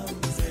kuba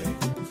nze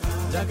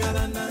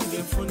njagala nange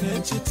nfuna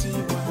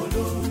ekitiibwa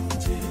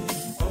bulungi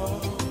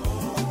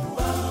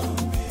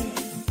bambi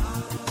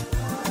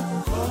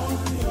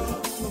onkoyo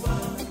kuba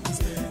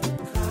nze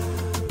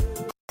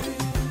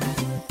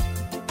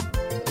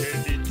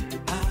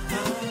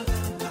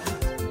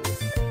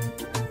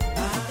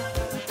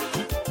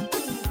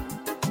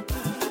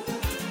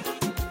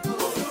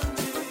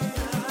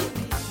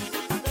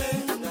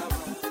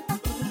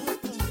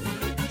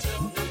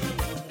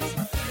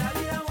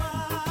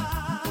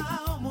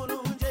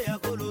omulungi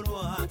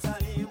yakololwa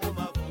atalimu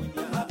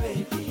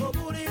mabunya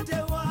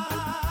obulindewa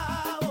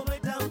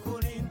obwedda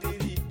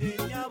nkulindiridde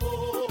nnyabo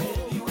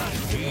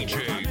DJ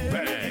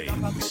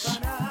Banks.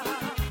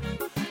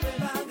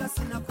 bwebanga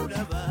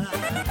sinakulaba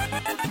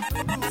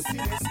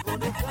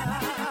sinesikonoka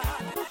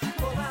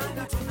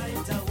obanga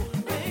tunayitawo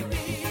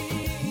baby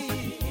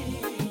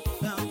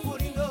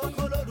nankulinda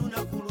okola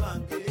olunaku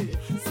lwange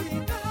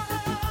singa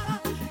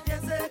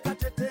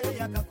yezekatete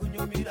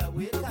yakakunyumira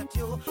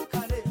bwekatyo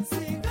kale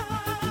singa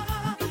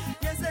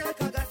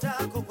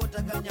yezekagataako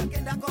kotaganya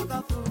gendako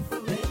kafuufu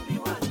baby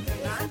wange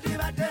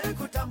nandibadde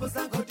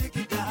nkutambuza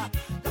nkotikita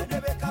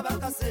nadebekaba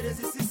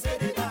kaserezi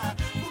siserera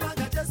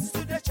kubanga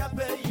gyesitudde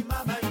kyabeeyi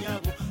mama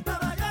nyabo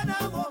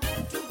nabalyanaabo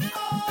omuntu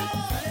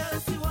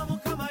sayansi wa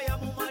mukama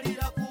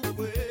yamumalira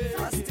kugwe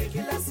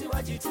fastikilasi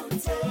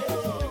wagitutte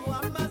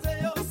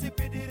wamazeyo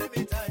sipidiri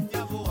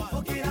bitanyabo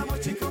ogira mu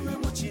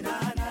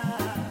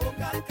 108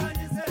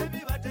 okankanyiza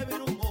ebibadde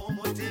biruma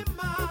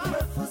omutima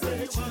wefuze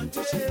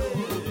ekintu kino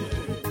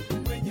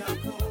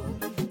mwenyako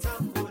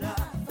tambula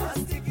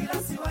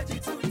fastikilasi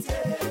wagitutte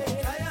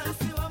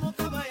sayansi wa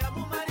mukama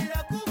yamumalira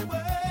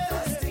kugwe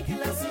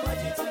fastikilasi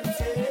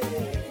wagitutte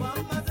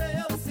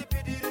wamazeyo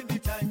sipidiri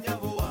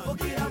bitanyabo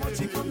ogira mu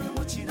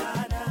 108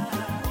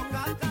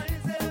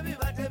 okankanyiza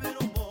ebibadde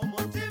biruma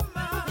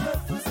omutima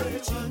wefuze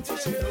ekintu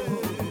kino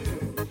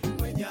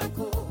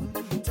mwenyako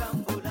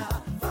tambula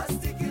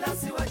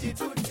fastikilasi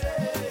wagitutte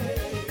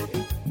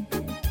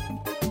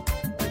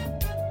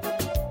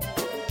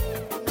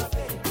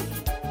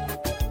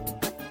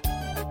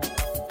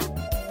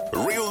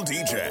Real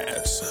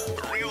DJs.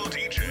 Real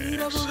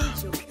DJs.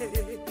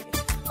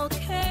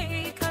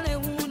 Okay, kale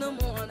uno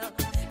mwana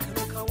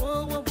kano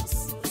kawowo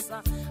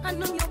bususa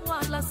anonyo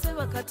bwala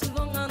seba kati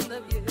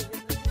ngondabye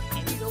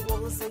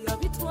ebirowoozo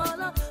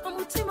yabitwala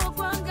omutima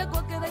gwange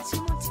gwogera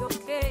kimu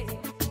kyoke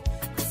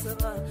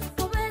kusaba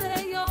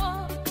obeereyo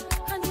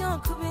ani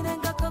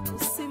okubirengako ku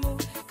ssimu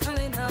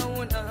kale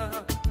nawona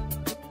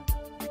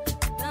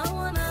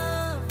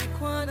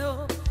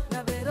mikwano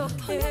nabeera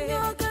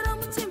okeyogera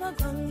omutima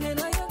gwange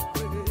naye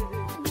gwe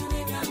nyine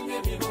byange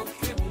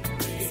biboke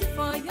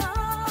sifaya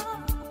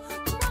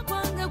kuba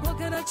gwange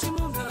gwogera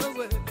kimu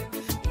nawe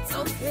it's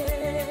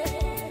okay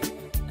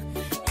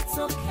it's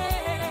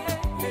okay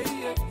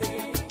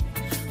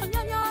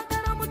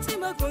onyonyogera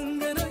omutima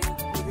gwange naye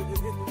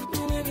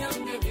nyine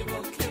byange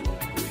biboke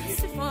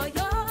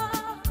sifaya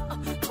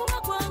kuba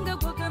gwange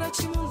gwogera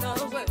kimu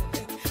nawe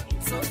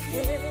it's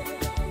okay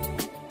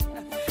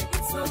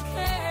it's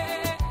okay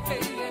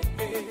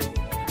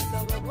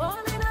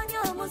sababoneranya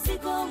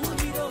omuzigo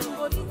omuliro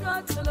olinga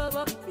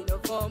talaba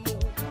biravamu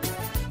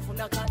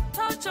funa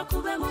katacho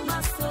kube mu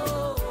maso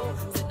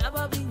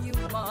zenaba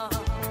binyuma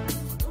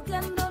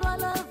lugendo lwa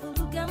lavu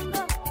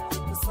lugendo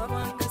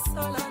kusabanga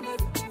sala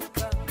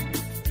nerutuka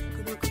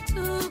kuno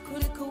kutu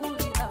kuli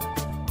kuwulira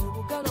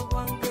obugalo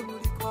bwange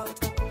buli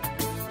kwatako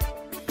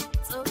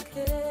it's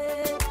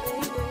okay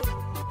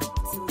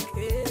it's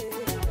okay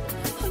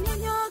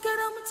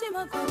onyonyogera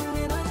omutima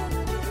gwange naye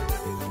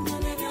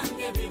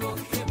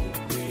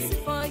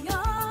Fire,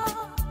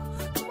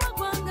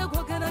 wakwanga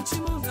kwagala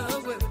chimunga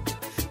we.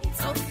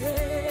 It's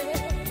okay.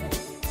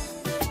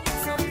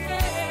 It's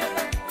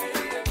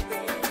okay.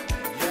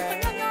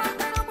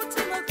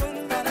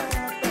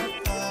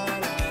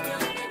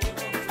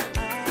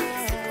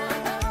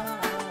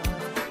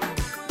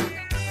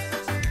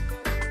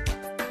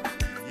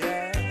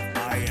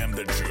 I am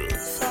the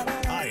truth.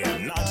 I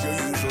am not your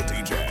usual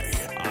DJ.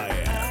 I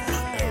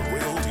am a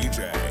real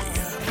DJ.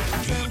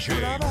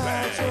 DJ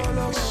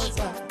Bangs.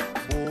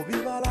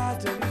 Obibala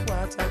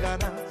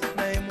tebikwatagana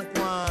naye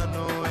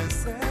mukwano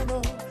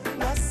enseno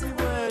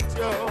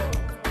nasibwetyo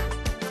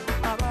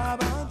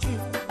ababantu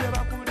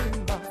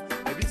byebakulimba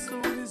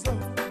ebisuubizo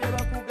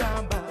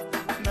byebakugamba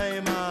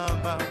naye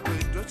maama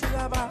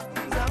bwetokiraba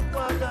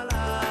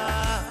nzakwagala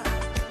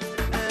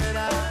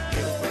era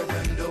yewe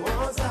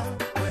bwendowooza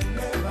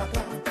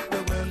bwennebaka bwe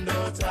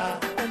bwendoota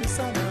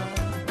emisana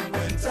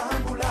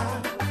bwentambula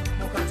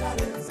mu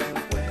katale nze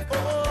nkweka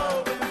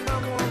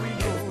bwembamu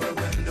obiro bwe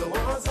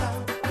bwendowooza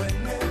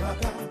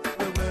bwennebaka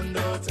bwe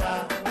bwendoota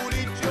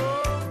bulijjo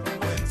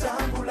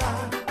bwentambula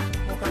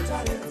mu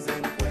katale nze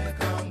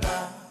nkwekanga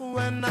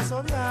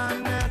wennasobya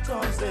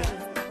netonze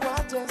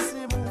kwata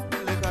essimu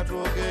leka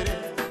twogere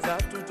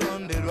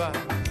zatutonderwa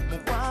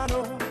mukwano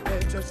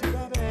ekyo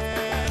kirabe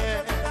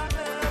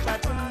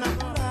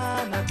katunakula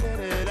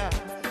naterera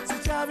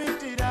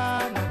sikyabitira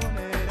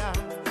nabonera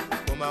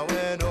koma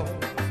weno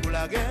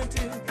kulage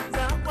nti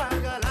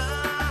zakwagala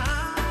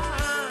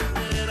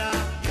era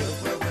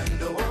yewe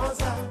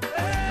bwendowooza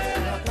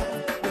bwennebaka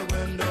bwe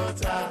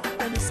bwendoota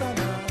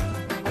emisana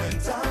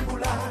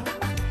bwentambula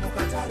mu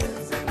katale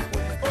nze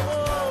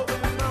nkwekanga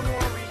bwembamu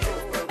obiro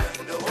bwe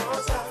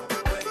bwendowooza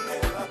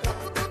bwennebaka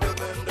bwe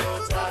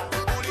bwendoota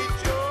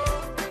bulijjo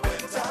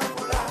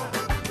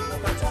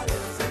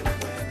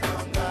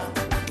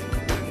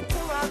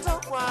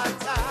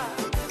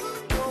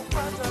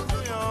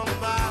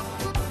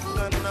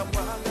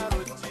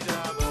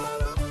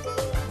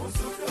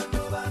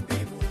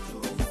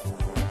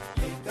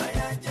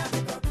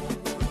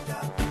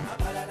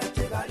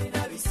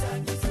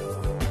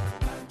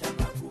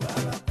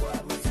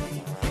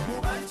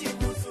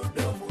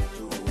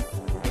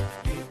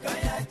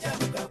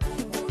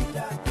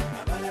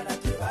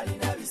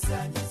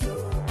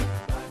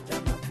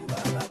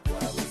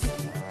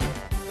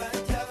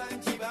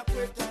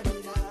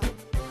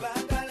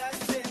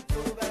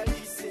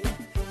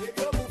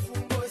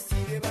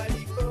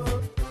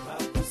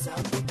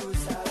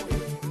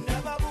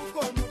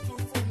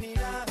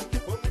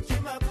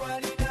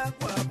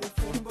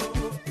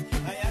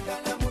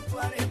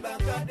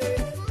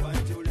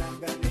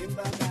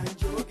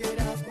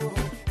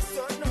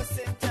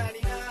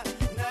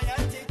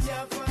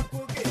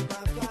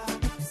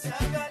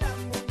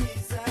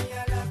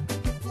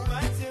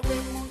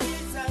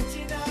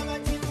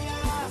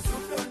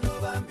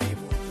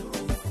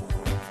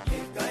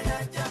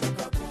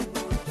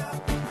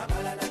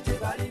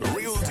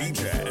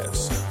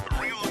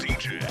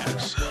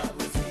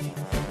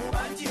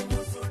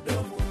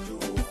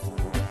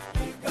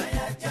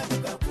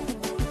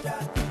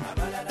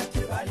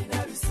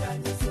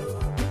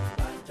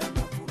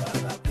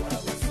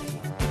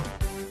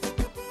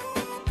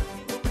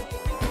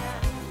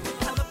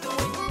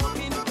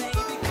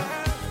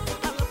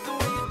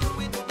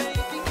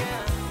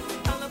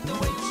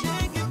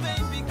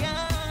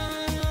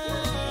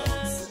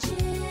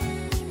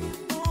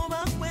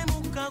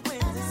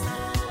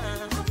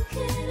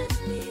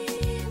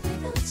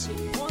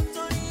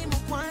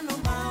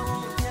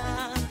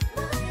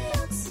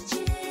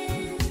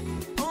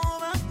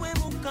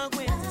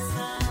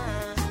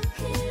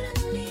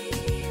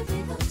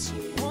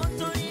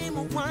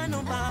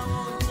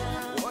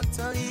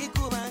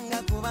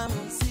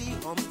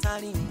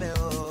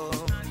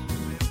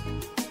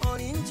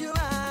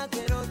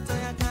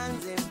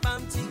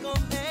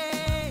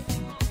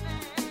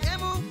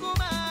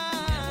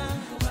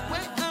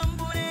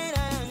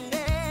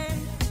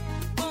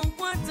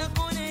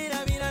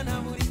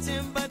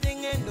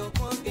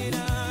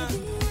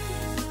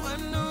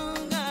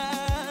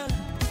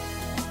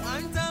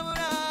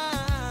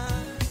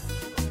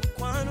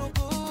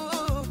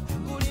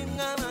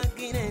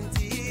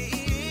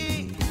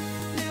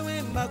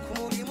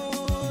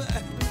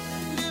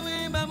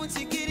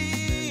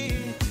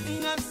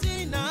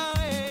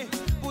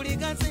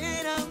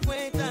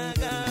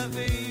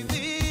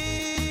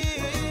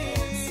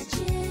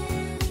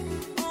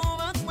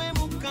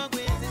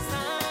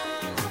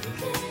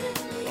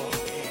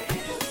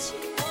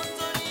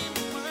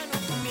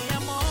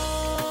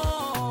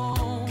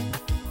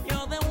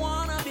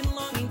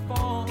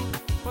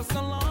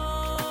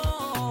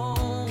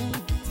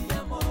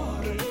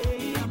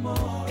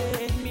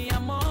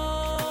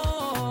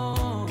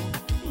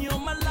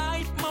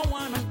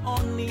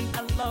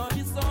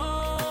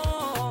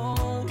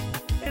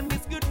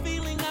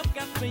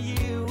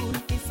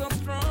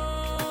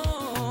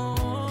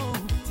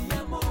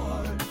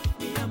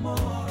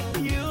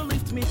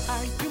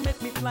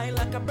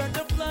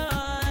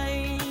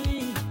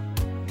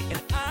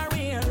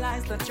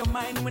touch your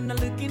mind when I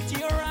look into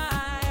your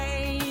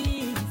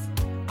eyes.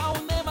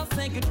 I'll never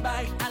say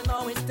goodbye, I'll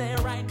always stay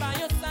right by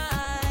your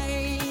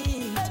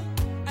side.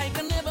 I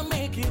can never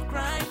make you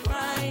cry,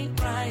 cry,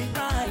 cry,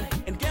 cry.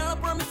 And girl, I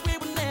promise we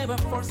will never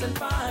force and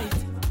fight.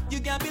 You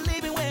gotta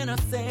believe it when I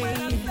say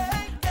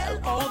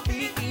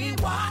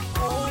L-O-V-E-Y.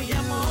 Oh,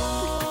 yeah,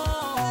 more.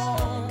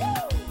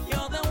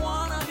 You're the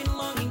one I've been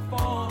longing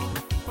for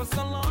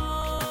so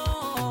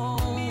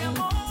long. Mi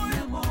amor, mi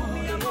amor,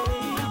 mi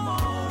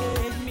amor,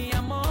 mi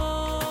amor.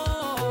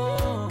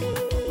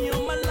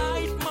 You're my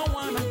life, my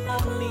one and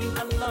only.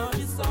 I love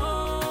you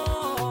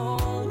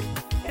so.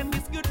 And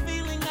this good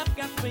feeling I've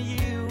got for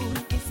you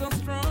is so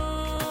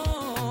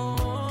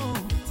strong.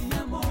 Ti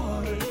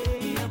amor,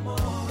 mi amor.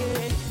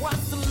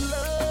 What's the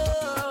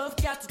love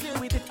got to do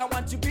with it? I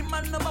want to be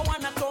my number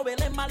one, I go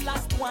and my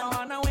last one. I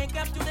wanna wake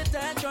up to the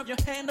touch of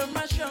your hand on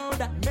my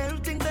shoulder,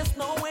 melting the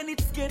snow when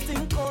it's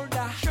getting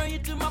colder. Show you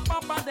to my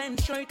papa, then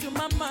show you to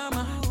my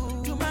mama,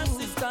 to my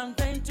sister, and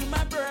then to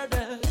my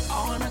brother.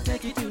 I wanna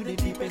take you to the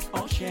deepest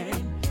ocean.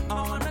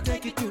 I wanna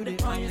take you to the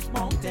highest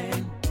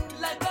mountain.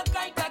 Like a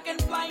kite I can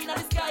fly in the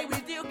sky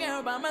with you,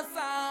 girl, by my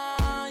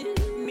side.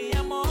 Mi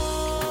amor,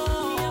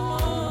 mi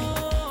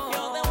amor.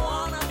 You're the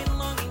one I've been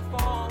longing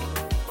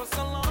for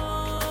so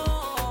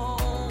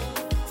long.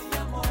 Ti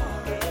amor,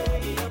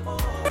 mi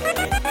amor,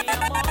 mi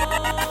amor.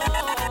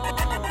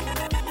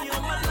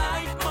 You're my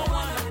life, my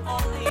one and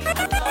only. I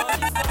love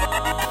you so.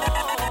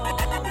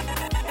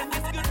 And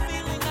this good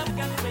feeling I've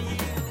got for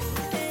you.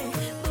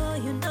 Boy,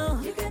 you know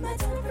you get my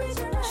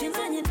temperature right. She's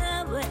on your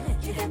way.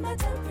 You get my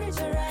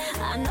temperature right.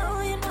 I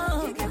know you know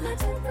you get my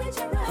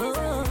temperature right.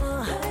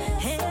 Oh,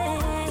 hey.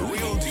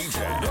 Real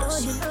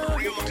DJs.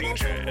 Real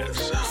DJs.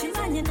 She's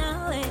on your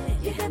way.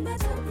 You get my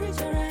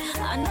temperature right.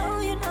 I know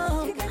you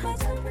know you get my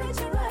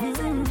temperature right.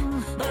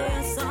 But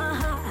it's so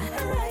high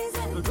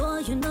rising. Boy,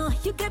 you know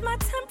you get my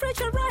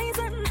temperature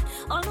rising.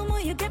 All the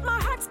more you get my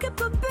heart skip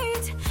a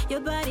beat.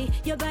 Your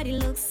body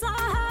looks so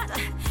hot.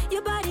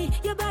 Your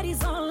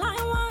body's all I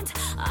want.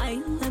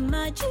 I'm a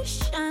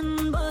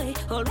magician, boy.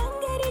 Hold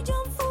on, get it,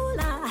 jump full.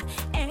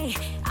 Hey,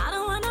 I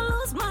don't wanna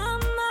lose my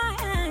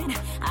mind.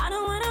 I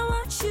don't wanna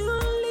watch you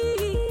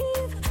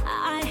leave.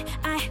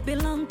 I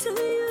belong to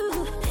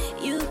you.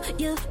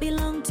 You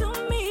belong to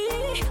me.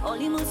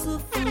 Only most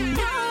of you,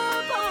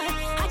 boy.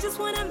 I just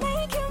wanna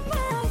make you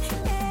mine.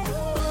 Hey,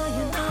 boy,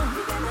 you know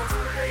you get my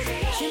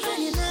temperature. She's on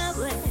your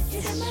way. You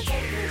get my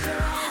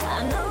temperature. I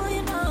know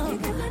you know. You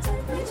get my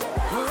temperature.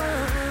 Oh,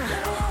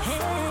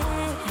 hey,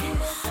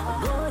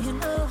 boy, you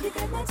know you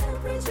get my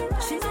temperature.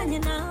 She's on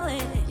your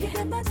way. You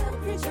get my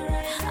temperature.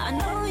 I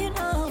know you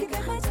know. You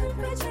get my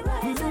temperature.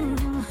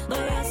 But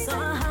you're so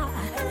high.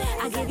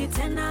 I give you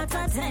 10 out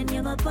of 10.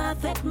 You're my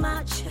perfect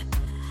match.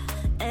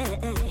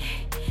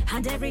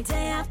 And every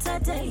day after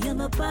day, you're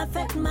my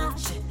perfect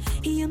match.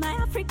 You're my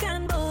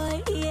African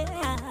boy,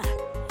 yeah.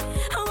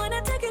 I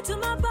wanna take you to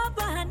my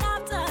papa and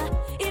after,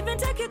 even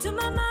take you to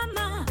my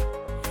mama.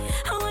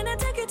 I wanna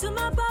take you to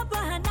my papa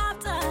and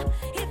after,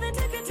 even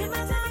take you to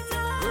my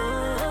mama.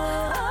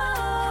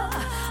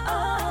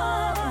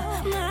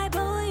 Oh, my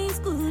boy is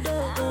good.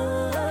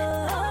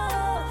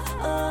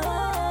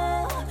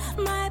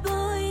 My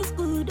boy is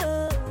good.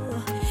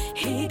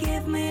 He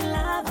give me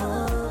love,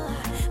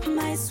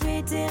 my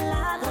sweetie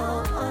love.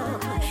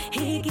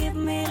 He give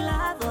me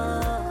love,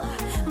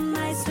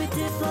 my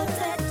sweetie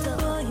potato.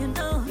 Boy, you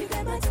know you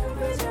get my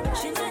temperature.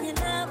 She's on your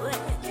way.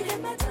 You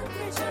get my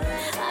temperature.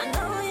 I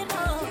know you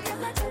know. You get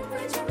my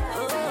temperature.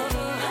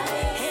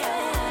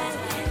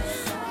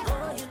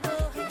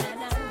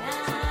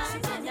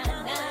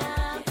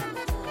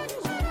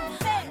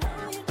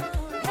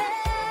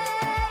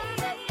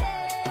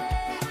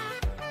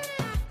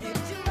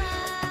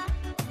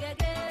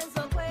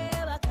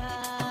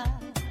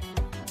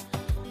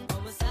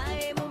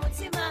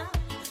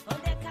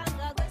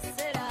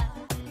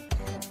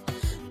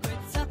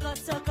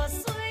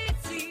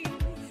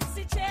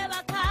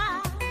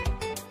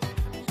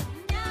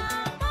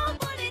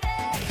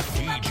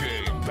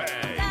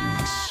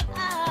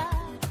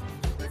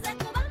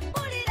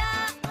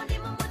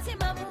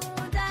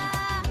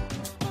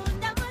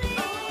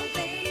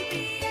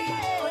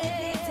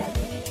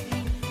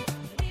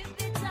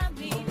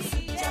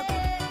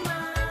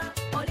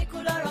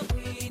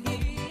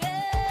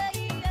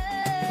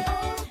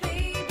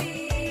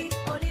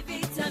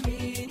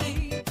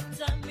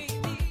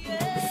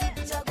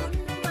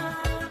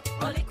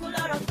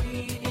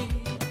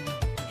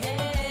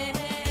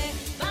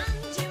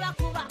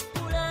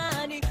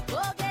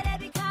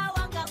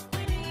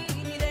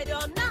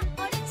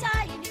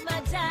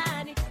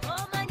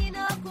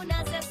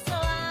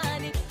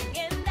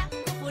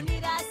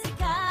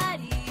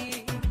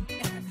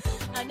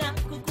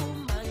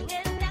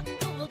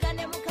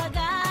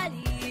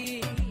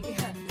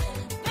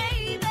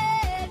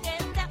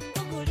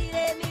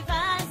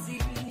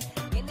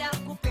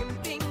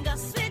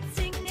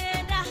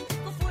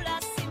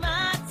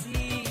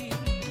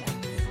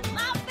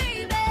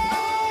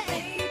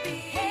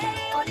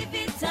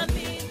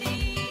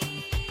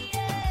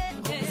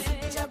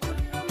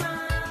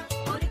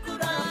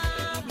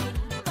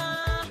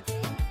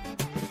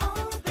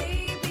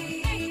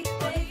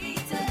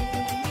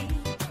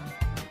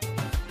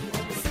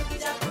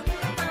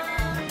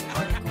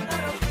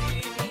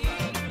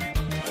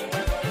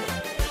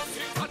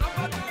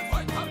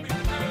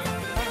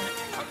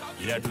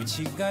 gira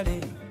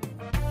tukigale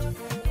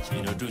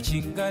kino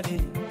tukigale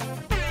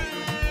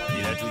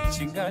gira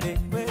tukigale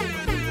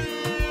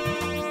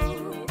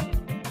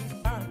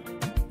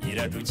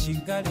gira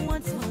tukigale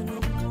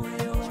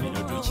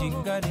kino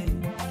tukigale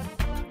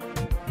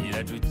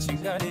gira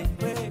tukigale.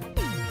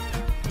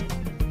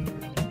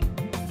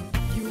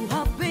 You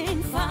have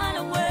been far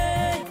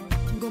away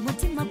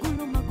ng'omutima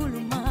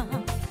guluma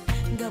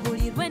nga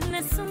buli lwe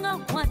nesunga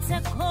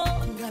kwateko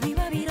nga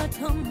biba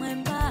biroto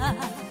mwemba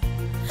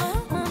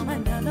mama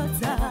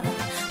ndalota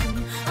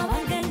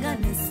abange nga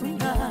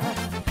nesunga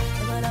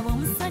balaba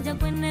omusajja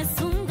gwe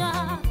nesunga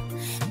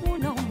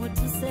muno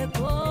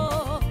mutuseko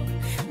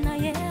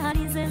naye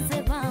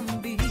alizenze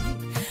bambi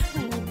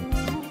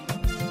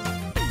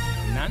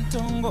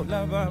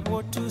nantongola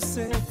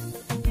babotuse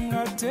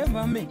nga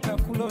tebameka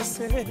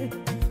kulose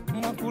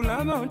nga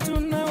kulaba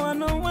otuna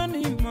wano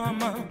wani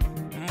mama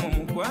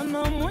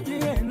mumukwano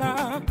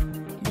mujiyena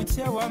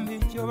bitya wambi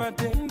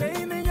kyobadde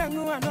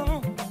iminyangu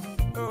wano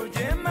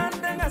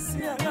ojemande nga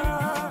siyala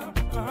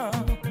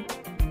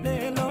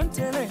lelo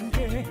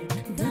ntelenge.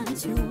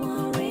 Don't you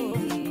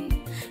worry,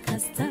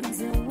 'cause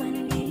time's a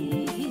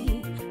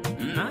windy.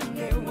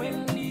 Nange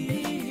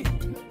wendi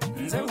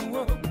nze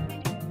wo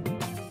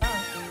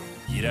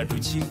gira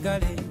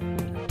tukigale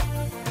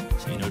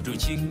kino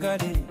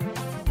tukigale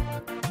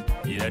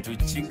gira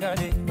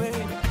tukigale.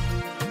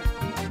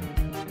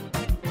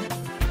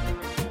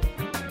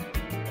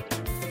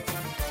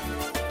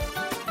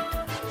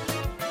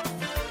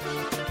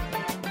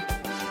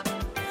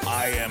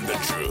 I am the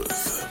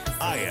truth.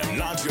 I am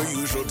not your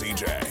usual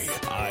DJ.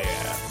 I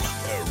am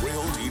a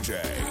real DJ.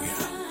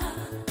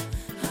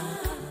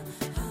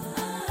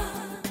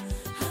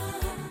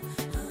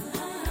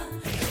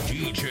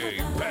 DJ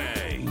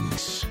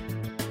Banks.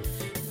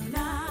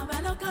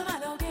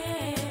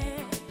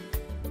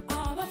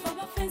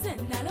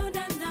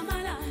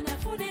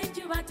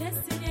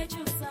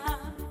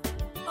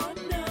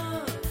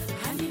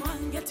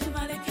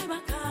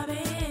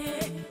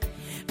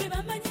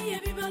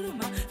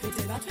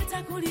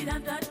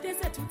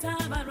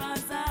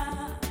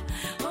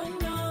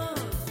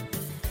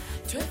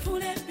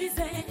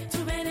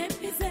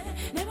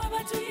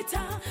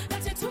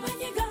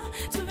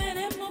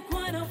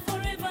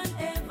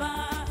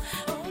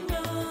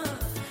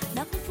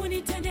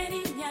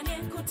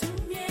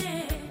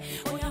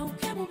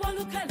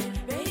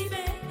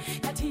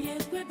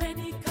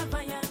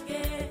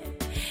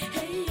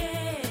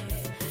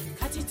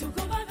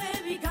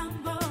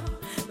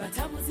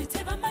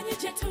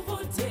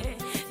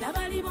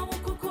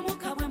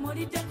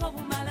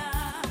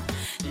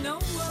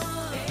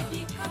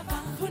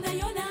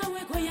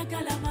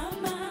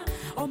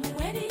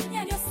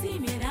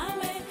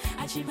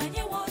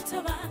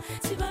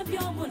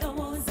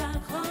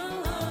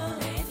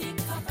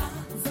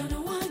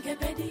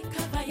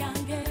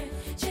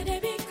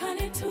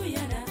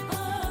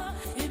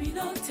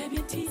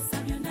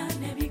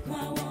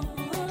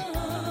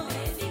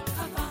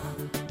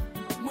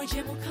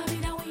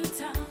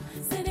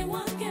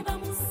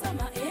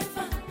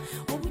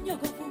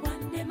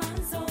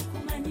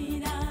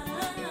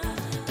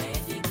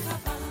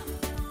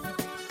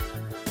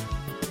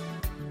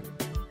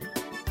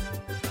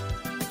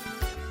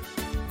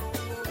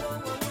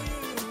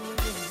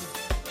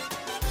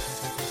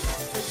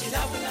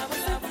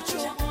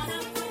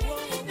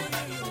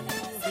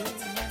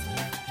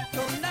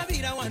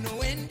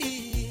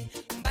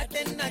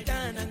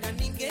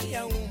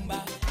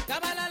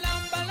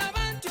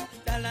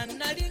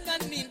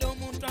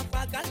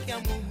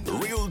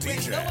 Real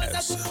DJs.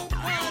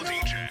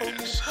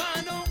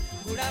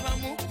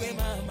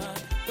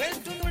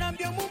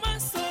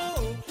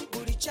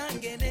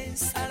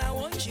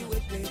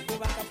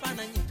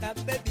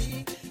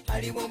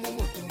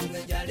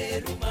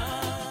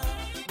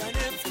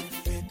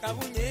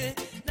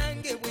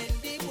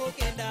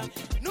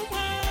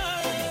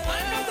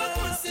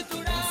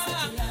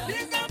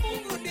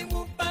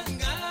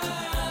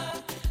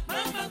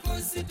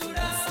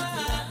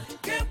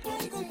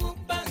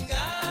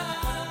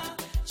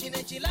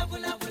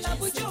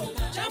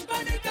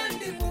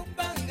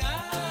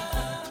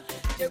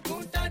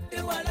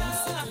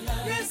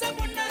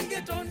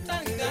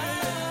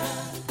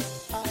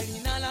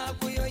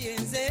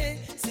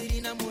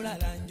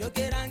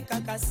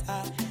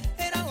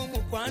 Era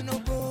omukwano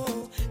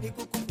go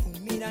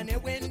nikukumira ne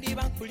bwendi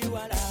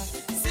bakuliwala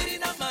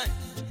sirina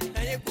manyi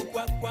naye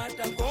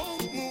kukwakwata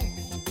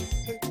ng'omumi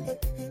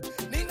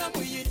ninga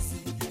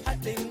muyizi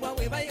ate mbwa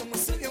we baye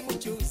musubi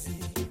omukyuzi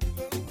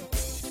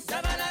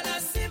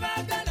zabalala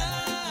sibagala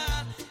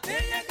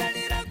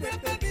eyagalira gwe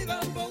bebi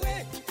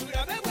bambowe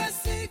tulabe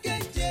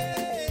bwesigeje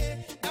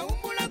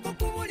nawumulako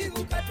ku buli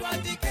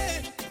bukatwatike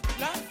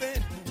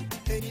lafeno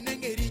erina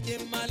engeri gye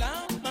mmala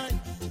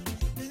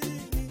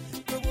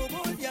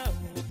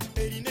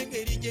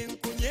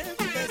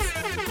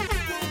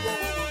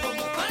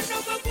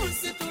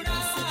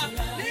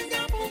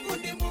Mungu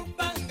ndi Mungu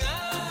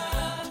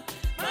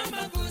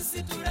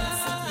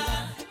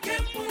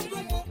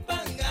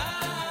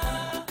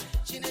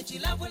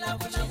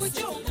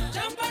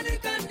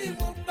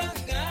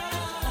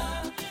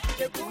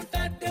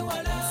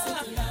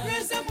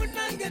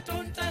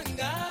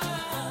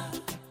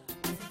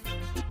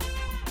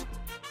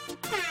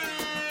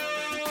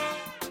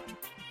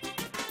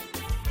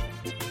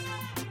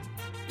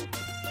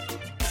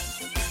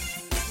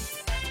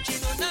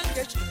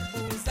nange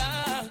kimbuuza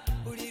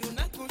buli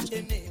lunaku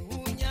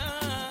kyenewuunya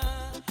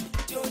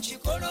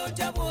kyokikola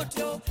otya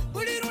bwotyo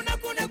buli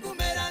lunaku ne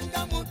kumera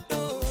nga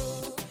muddo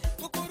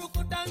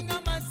kukulukuta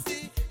nga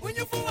mazzi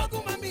bunyufu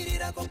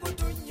wakumamirirako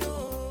kutunyo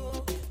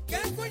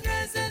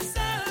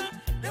kenkunywezesa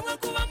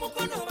newakuba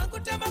mukono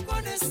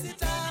bakutemako ne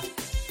sita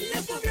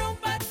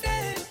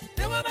nekubyombadde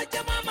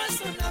newabajjamu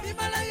amaaso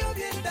nabimalayo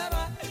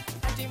byendaba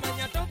ati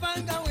manya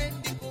topanga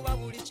wendi kuba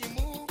buli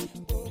kimu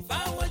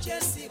ovaawo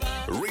kyesiba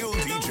Real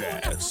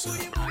DJs.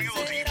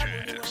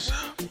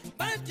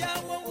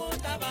 bajjawo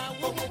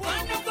wotabawo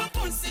mukwano gwo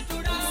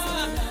kunsitula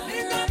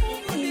nga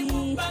mungu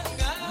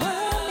ndikubbanga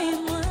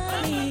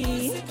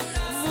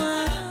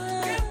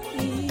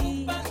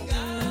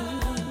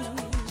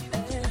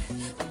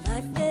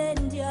Badde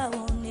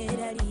ndyawo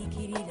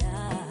neraliikirira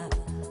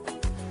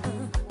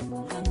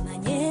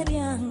amanye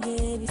byange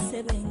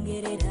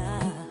bisebengerera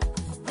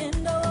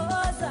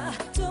endowooza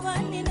tuba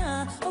nina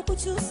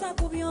okukyusa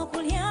ku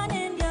byokulya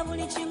nendya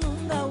buli kimu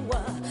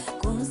ngawa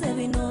kunze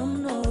bino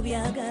nno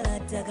byagala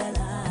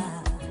ddagala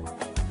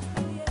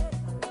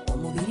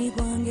omubiri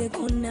gwange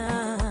gonna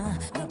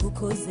nga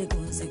gukoze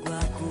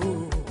gunzigwako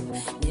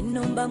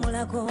nennomba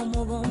mulako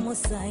omuba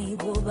omusaayi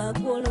gwoba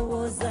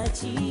gwolowooza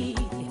ki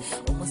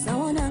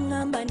omusawo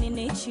naŋŋamba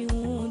nina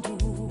ekiwundu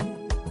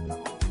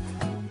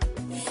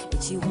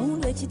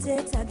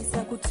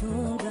ekiteetagisa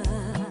kutunga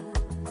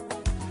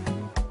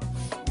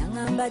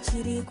naŋŋamba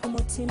kiri ku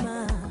mutima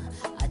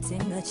ate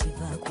nga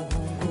kiva ku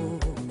bwongo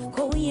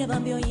kowuye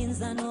bambi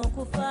oyinza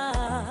n'okufa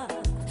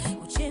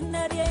ku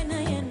kyennabye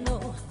naye nno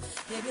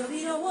ebyo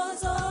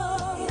birowoozo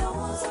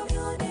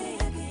byona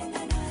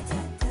yagenda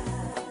n'atatta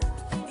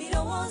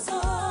birowoozo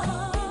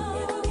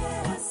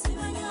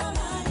simanya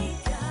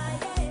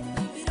maanikaye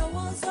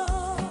birowoozo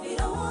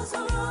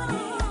byona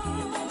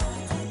yagenda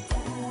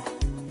n'atatta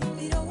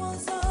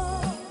birowoozo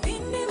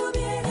bindi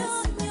bubyera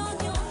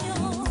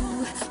nyonyonyo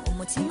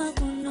omutima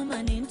gunnuma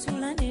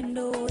nentula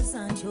nendowooza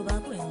njoba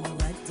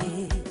kwemubadde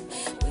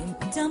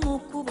wempita mu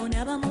kkubo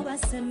n'abamu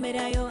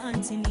basemberayo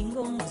anti ninga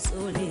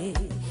omusole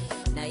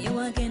naye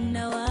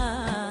wagenda wa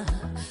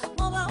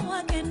oba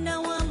wagenda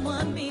wa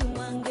mwami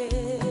wange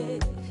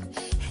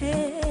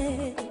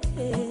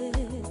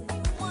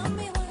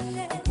mwami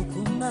wange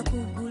kukumba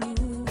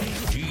kugulu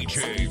DJ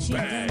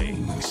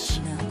Bangs.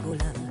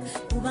 nakola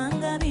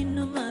kubanga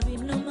binuma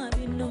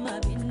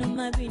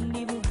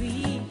bindi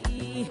bubi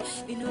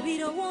bino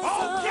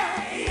birowoozo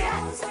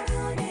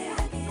byona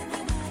yagenda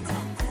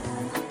n'atatta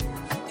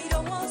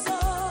birowoozo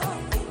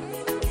bindi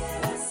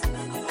bubyera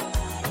simanya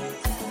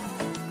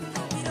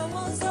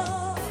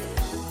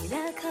era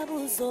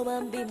akabuuzo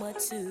bambi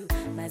mwatu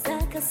maze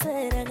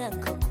akaseera nga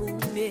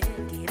nkakumye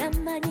era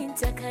mmanyi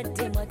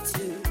ntakadde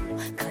mwatu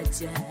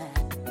kajja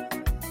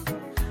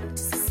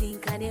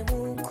tusisinkane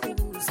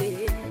munkubuuze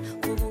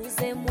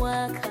kubuuzemu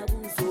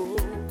akabuuzo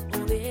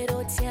obeera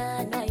otya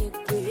naye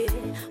gwe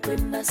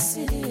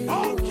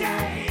wemmasirimu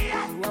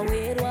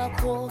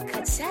waweerwako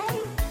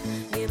kacayi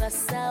ne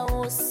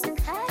basaawo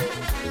sukali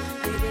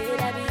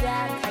ebeerabira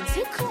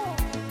akatiko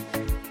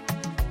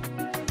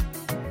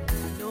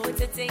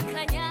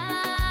notetenkanya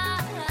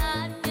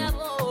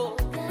nyabo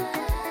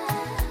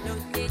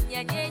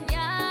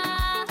nonyenyanyenya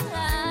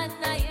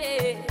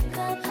naye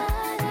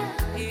kapara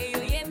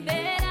eyo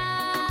yembeera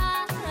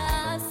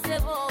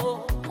sebo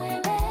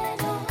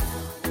mwelero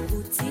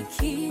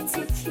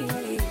butikitiki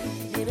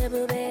ebe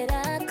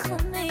bubeera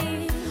kumi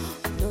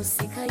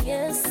nosika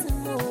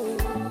yesimu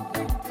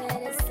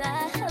nompereza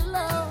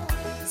hello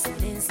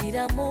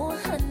sinenziramu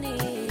hani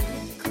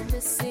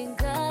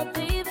kumisinga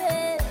bibe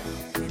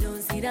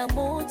binonzira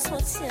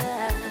mutotya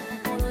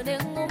olone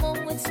ngoma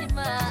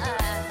omutima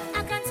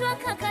akantu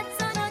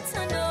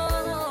akakatonotono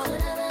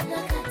kolabanga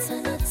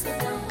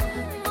katonotono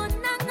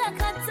munanga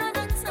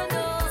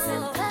katonotono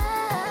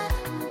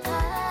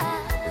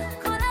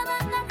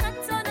kolabanga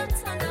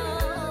katonotono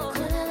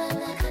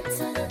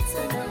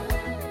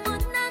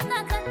munanga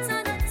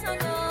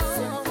katonotono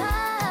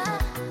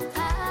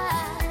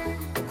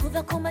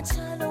kuva ku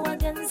makyalo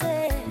wagenze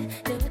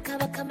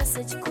newekabaka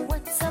message ku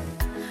whatsapp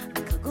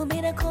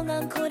kagumireko nga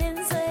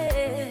nkolenze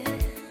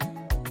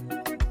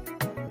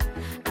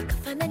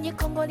akafananye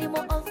kongoli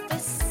mu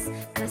office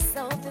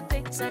kaselfie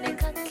picture ne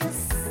kakis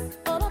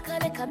oba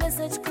kale ka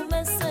message ku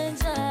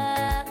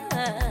messenger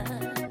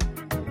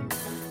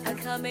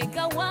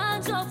akamega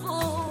wanjovu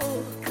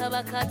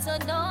kaba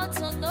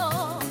katonotono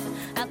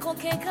ako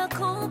ke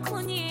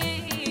kakunkunyi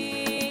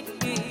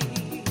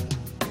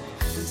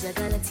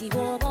njagala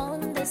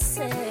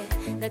tibobondese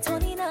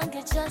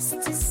natoninange just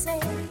to say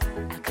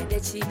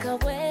akadakiika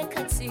bwe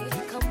kati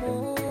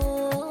kamu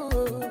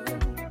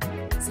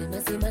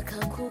zemazima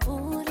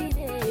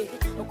kankubuulire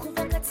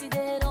okuva kati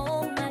leero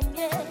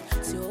omanye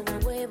tyoba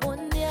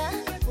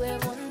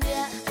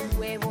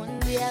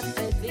webondya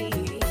bebi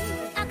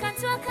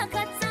akantu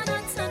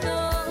akakatonotono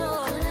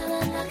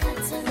kolabanga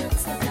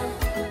katonotono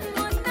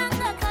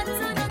munanga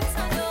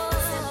katonotono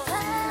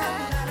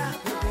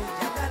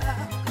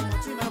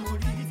omutima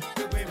muli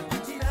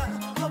bwebwetira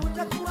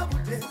obutakuwa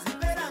butezi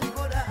mbeera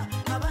nkola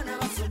abaana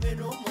basome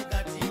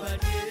n'omugati bali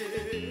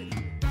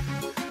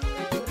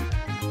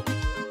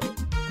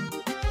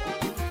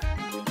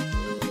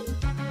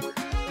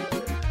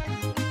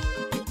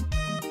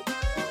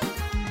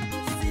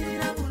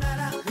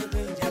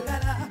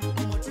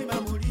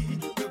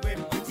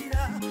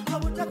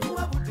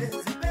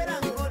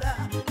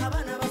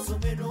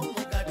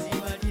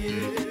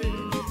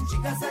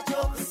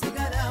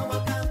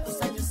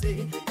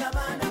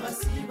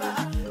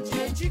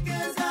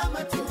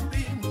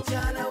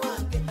mukyala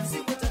wange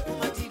nzikuta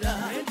kumatira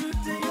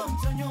entuteyo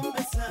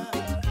ntonyombesa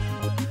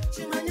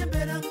kimanye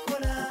mbeera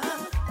nkola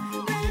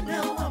naye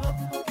nawe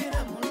abakubokera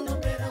muno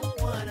mbeera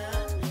nkwana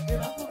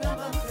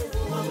ebakugamba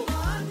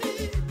wamwami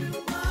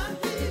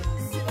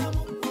siba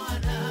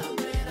mukwana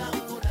mbeera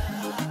nkola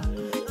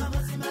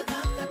amazima ga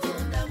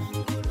Katonda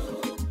muggulu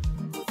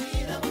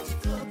kufiira mu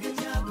kitooke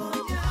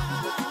kyagonja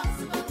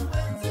siba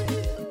muwenzi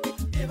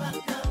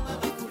ebagamba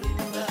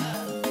bakulimba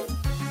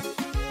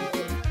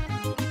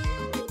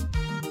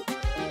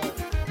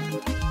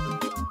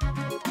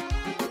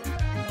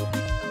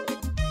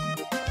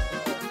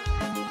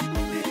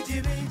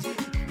bingi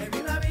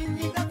ebiba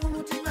binyiga ku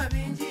mutima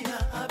bingi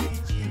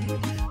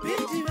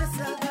bingi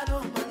besagala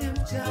omanye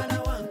mukyala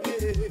wange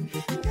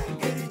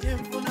ng'engeri gye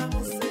nfunamu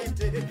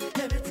ssente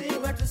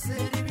ebitiibwa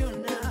tuseeri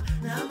byonna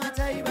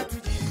n'amatayi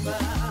batugimba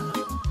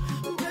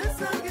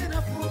mpesange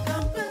nafuuka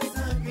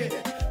mpesange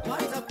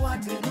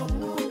kwatakwate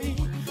n'omumi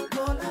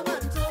olaba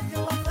ntooke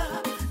waka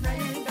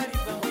naye nga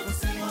liva mu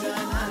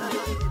kusiitaana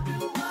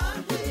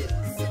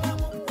siba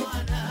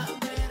mukwana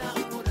mbeera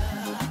nkola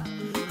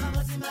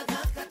amazima ga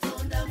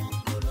Katonda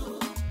muggulu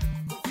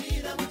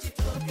kufiira mu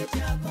kitooke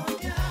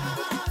kyagonja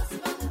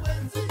siba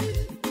muwenzi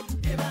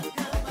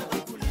ebagamba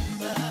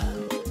bakulimba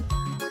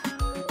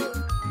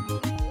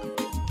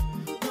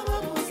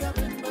ababuuza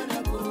bemba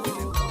nabo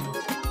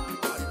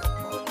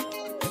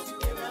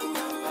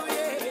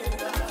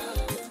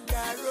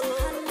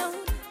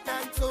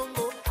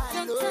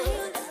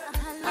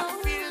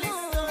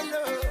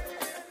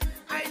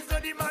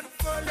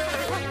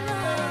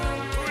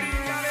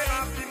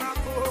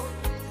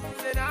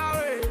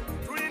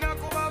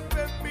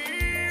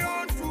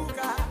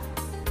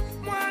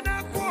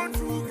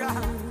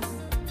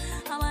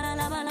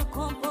abalala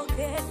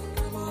balakompoke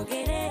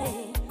kabogere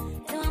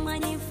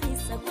tewamanyi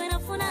nfiisa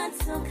gwenafuna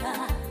nsoka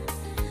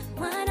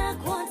mwana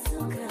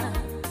kwonsoka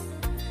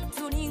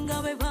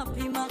tulinga bwe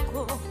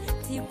bapimako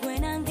tigwe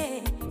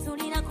nange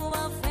tulina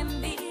kuba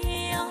fembi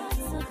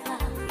onsoka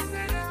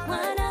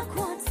mwana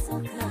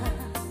kwonsoka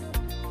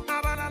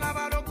abalala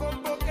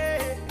balokomboke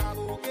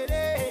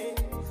abogere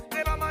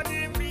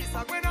tebamanyi mpisa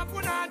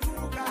gwenafuna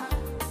ntuuka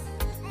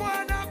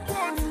mwana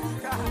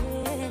kwontuuka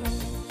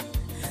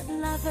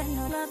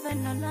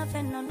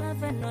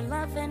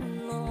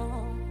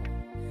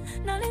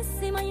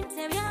nolisimanyi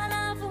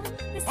tebyalavu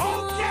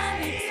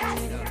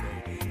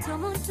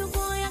tomuntu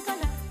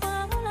gwoyagala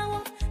wabulawo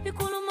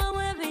bikuluma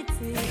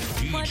bwebiti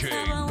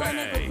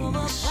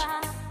watabawanekukubopa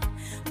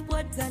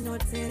bwedda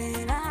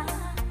noterera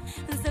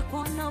nze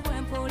kwonna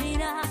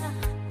bwempulira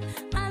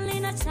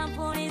alina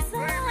kyampuliza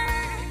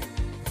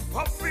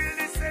I feel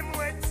the same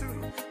way too.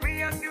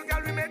 Me and you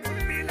girl, we make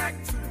me like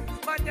two.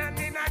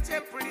 Manyani na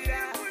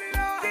chempulira.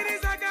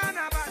 Kiriza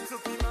gana batu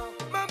pima.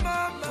 Mama,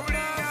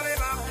 kuliya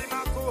beba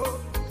pima ko.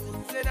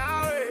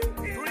 Senawe,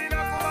 tulina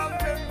kuwa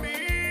mpembi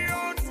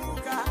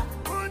ontuka.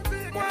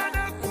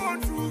 Mwana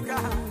kuontuka.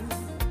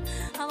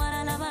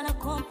 abalala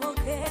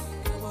balakompoke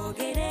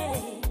kabogere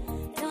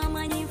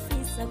tewamanyi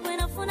nfiisa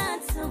gwenafuna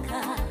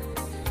nsoka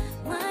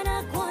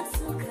mwana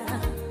kwonsoka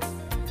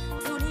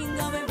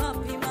tulinga bwe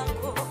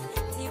bapimako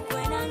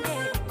tigwe nange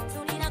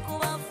tulina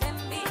kuba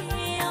fembi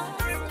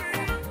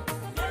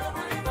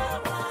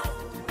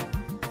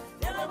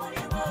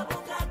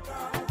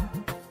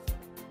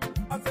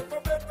I said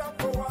for better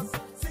for us,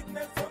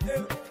 sickness for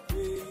health.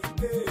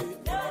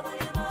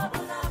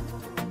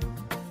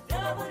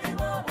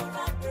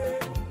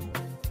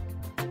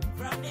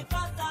 From the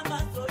first time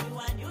I saw you,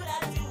 I knew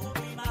that you would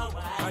be my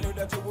wife. I knew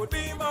that you would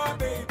be my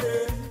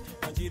baby.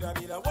 Najira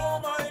bila wo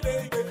my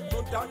lady.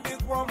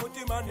 Mutandikwa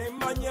mutima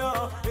nemanya.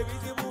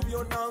 Ebizibu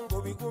byonna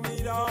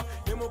ng'obikumira.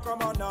 Ne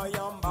Mukama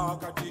n'ayamba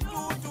kati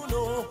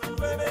tutuno.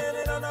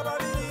 Twebeerera na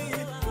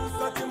babiri.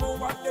 Tusati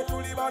muwadde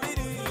tuli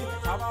babiri.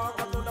 Aba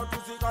Katonda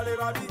tusigale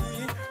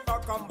babiri.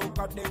 Paka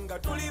mbukadde nga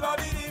tuli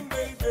babiri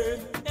baby.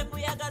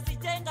 Embuyaga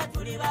zijjenga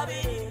tuli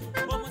babiri,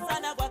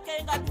 omusana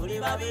gwakenga tuli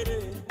babiri,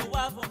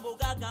 mubwavu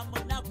mbugaga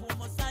munaku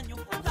musanyu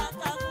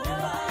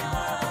kakakuba.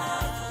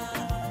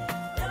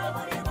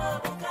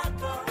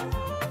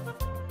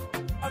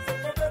 I said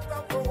for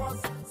better for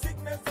us,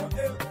 sickness for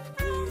health.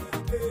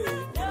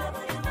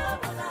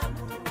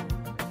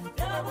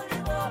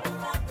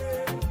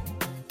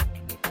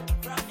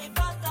 From the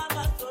first time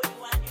I saw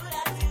you, I knew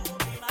that you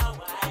would be my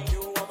wife.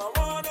 You are my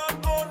one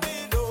and only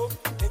love.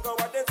 Think of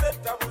what they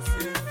said I would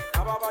say.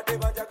 Ababade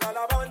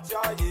bajagala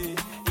banchaye.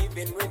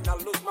 Even when I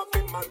lose my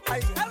fame, my I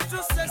have to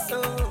say so.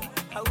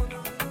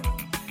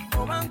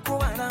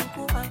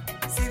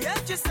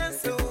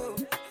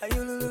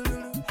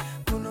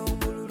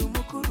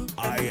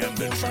 I am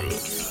the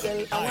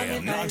truth. I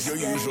am not your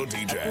usual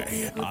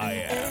DJ. I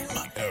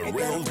am a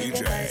real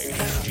DJ.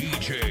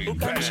 DJ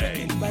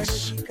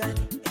Bangs.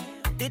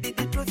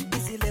 The truth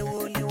is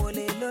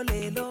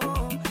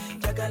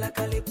Jagala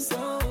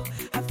calypso.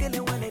 I feel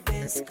it when it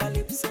dance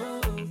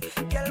calypso.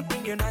 Girl,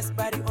 bring your nice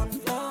body on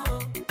floor.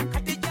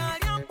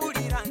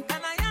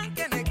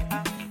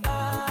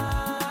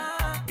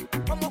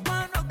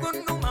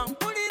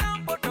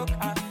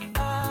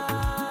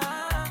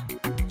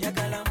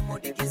 Jagala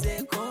modi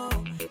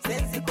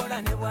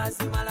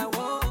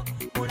asimalawo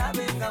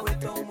mulabenga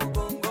weto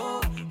umugongo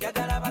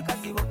yagala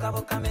bakazi boka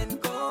boka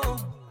menko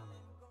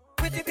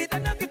pretty bit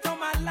and knock it on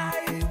my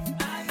life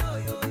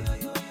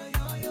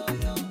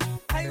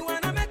I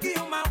wanna make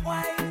you my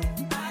wife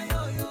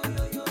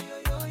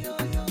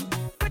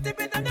pretty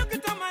bit and knock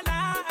it on my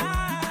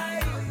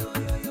life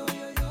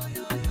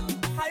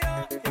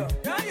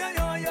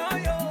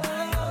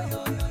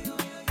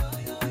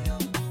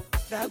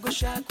Dago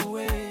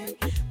shakuwe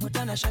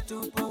mutana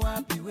shatupo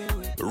wapi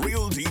wewe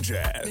Real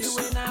DJs.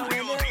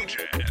 Real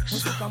DJs.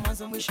 Musuka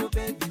mwanzo mwisho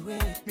baby we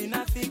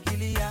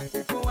minafikiria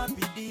uko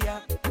wapi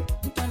dia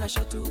mutana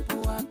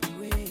shatupo wapi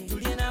we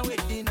tulie na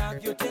wedina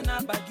vyote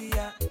na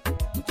bagia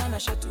mutana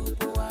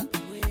shatupo wapi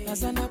we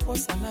nazana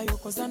posa nayo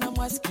kozana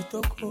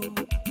mwasikitoko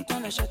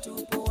mutana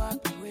shatupo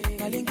wapi we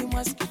kalingi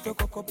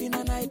mwasikitoko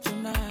kopina night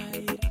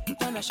tonight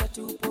mutana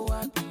shatupo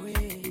wapi we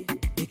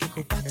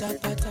ikikupata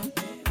pata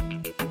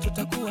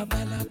tutakuwa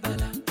bala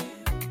bala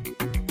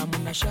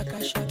amuna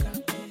shaka shaka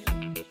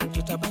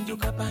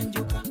tutabanjuka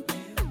banjuka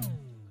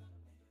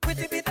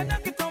pretty bit and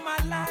knock it on my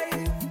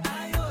life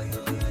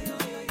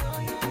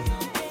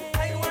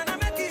I wanna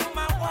make you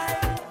my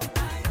wife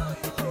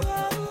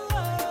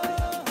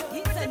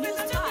It's a new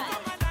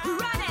style.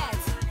 Run it.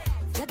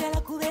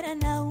 Njagala kubeera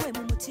nawe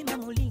mu mutima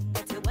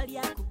mulinga tewali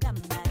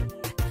akugamba.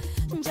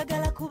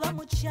 Njagala kuba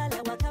mukyala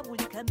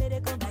wakabuli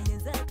kambereko nga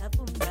yenza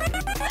akafumba.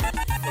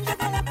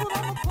 Njagala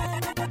kuba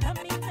mukwano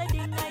kakamita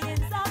nga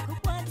yenza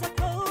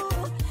akukwatako.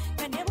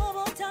 Kane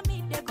bw'oba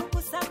otamiddeko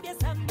kusambye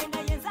sambe nga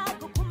yenza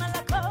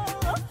akukumalako.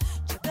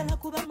 Njagala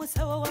kuba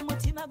musawo wa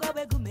mutima gwo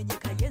bwe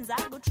gumenyeka yenza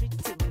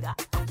agutreatinga.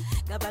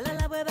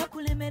 Gabalala bwe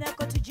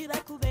bakulemerako tugira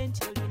kube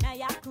nti olina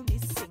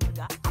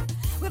yakumisinga.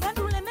 Bwe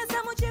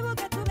bakulemeza mu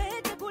kibuga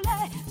tubeete kule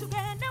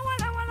tugende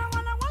wala wala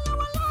wala wala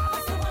wala.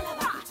 Abasobola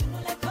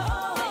bakutunuleko.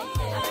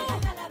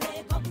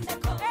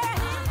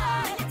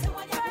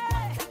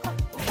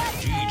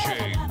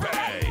 DJ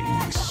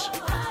Banks.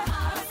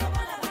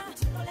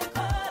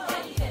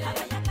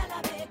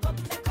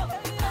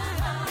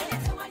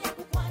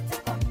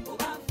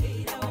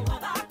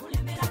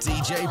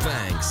 DJ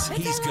Banks.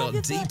 He's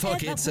got deep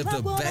pockets of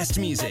the best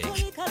music.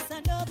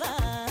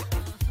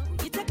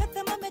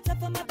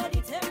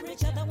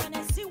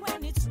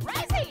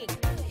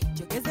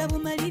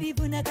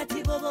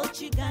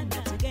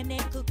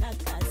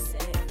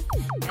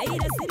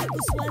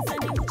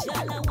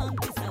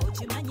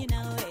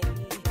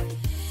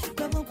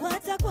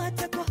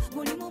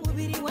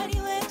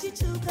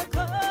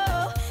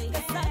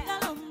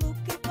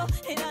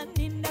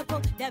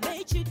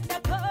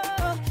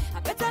 I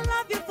better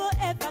love you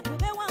forever,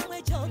 kube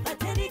wamwe jova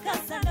teri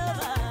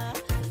Casanova.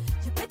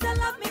 You better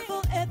love me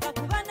forever,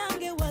 kuba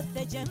nange worth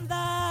the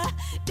gender.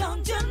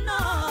 Don't you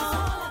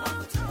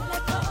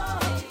know?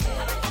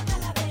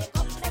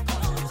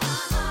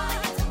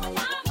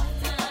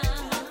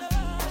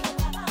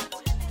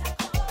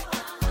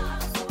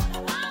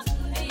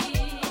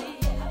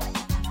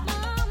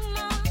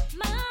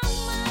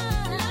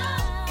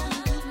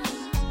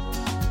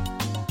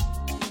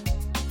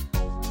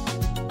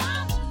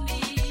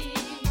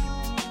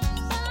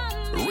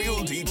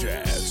 Real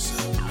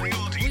DJs.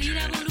 Real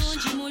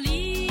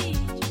DJs.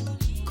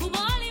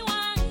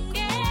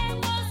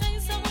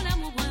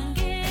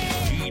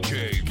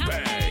 DJ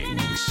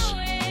Banks.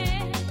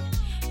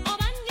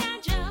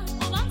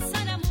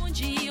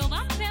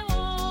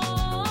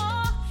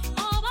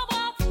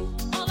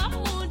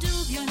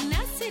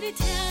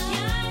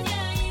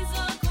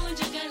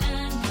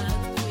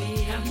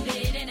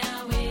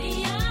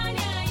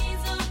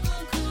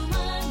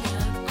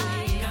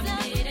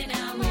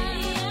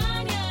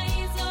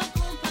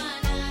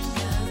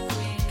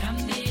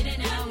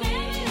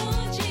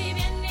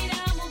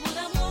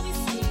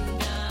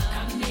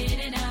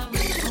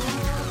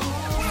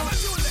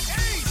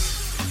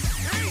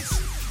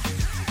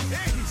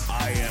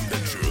 I am the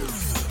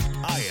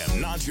truth. I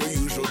am not your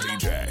usual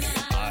DJ.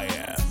 I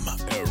am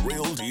a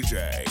real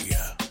DJ.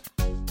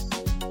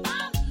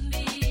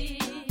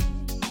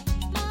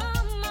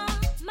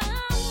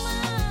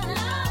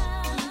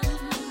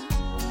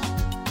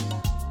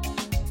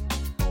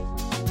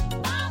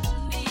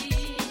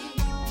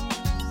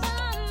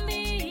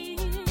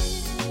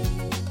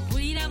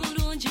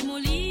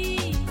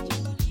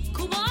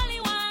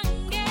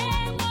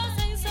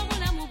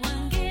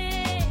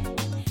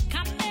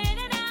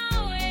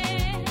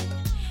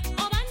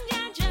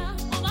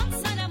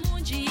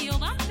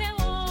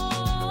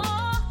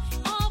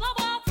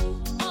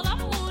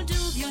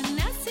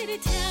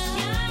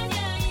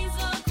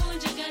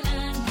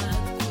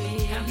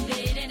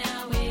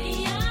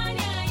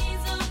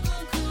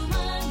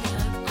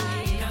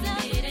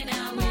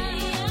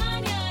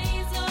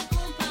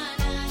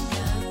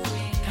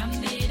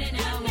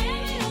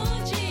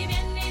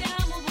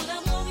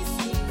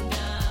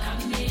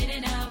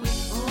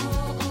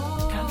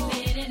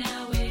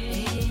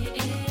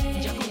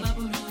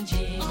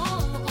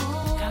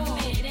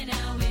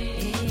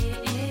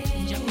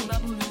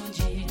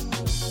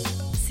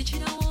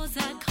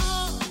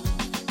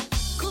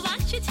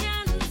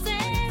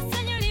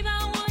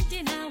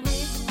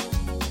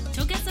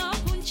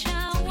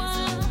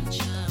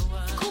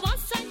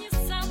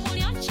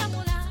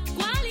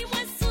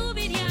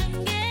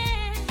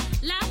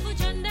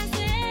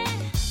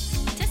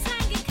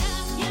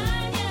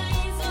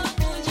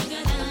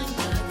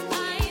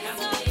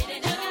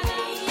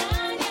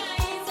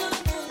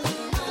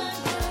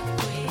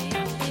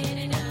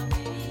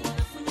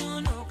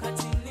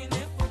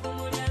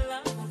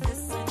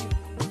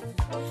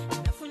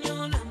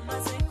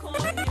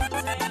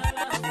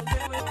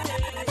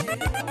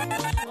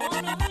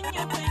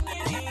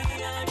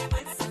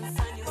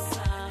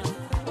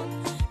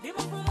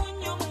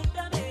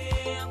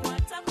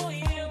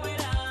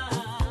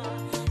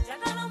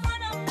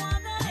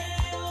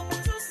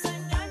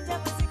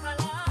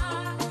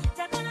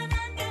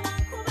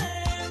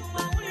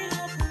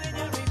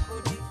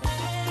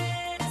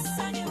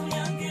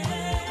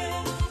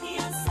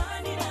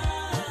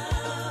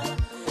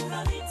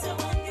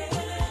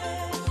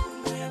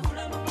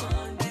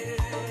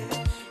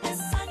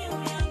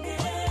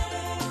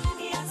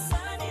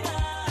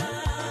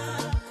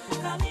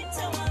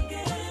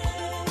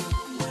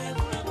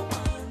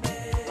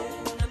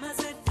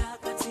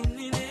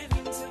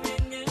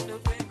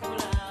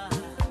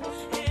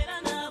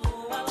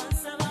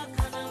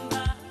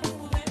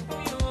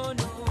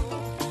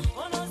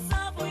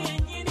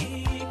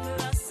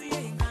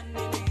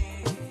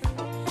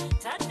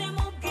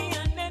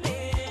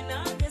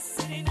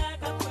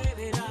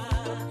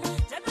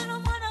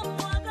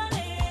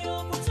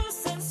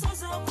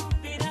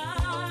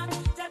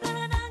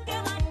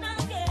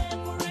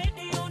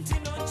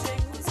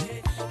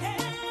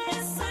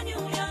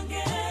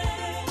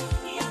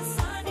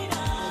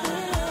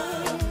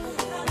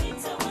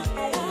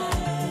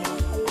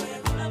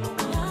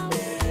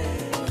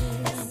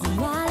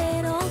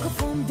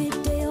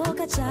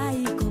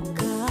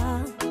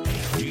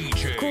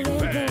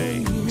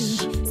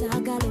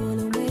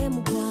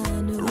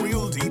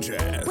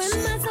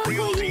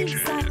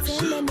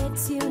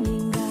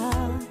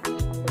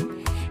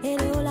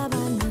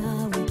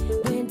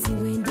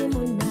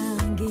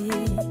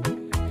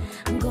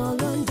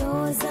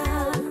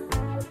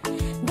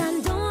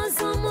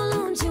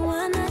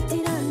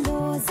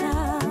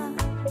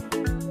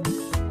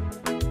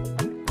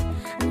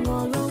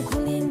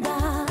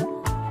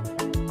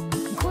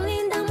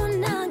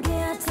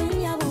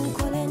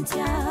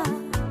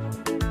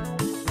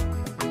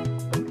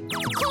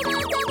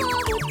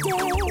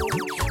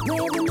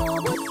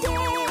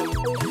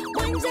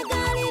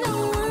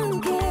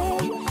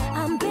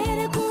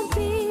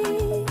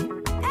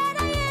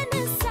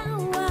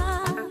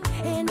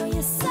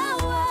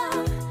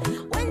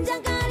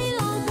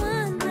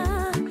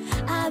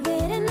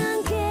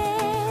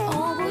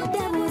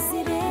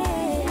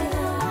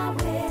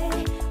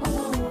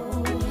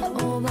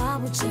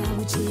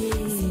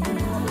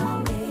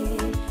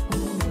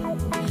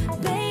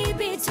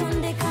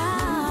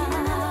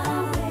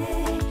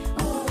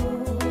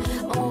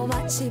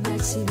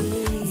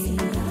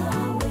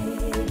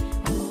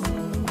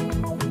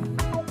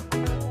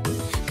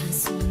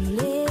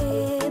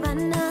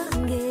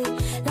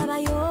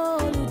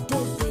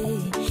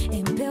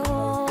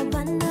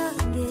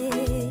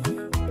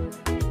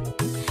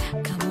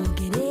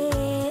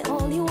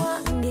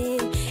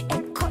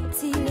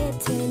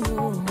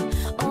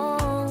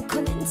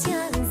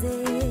 otyanze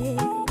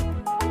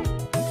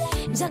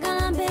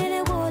njagala mbeere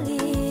woli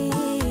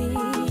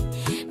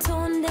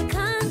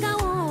tondekanga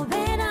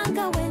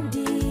wobeeranga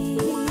wendi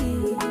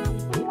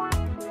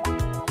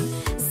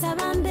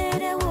saba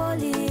mbeere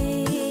woli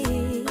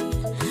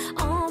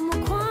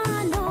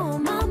omukwano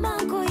mama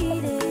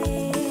nkoyire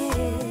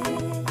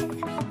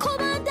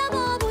kubadde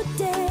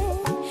bw'obudde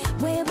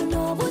bwe buno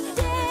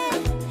obudde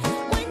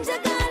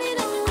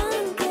wenjagalira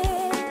wange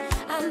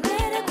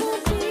ambeere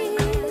kumpi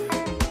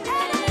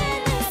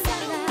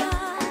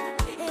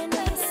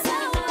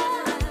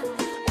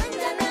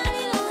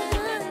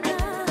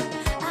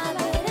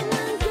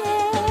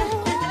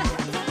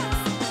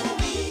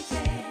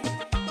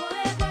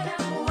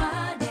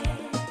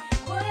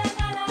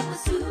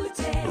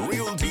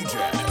Real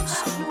DJs.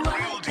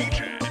 Real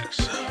DJs.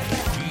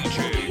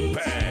 DJ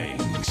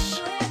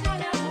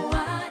Banks.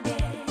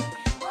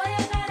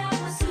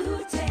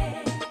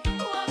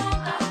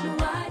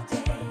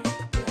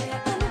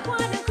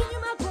 Omukwano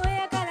kunyuma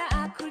kw'oyagala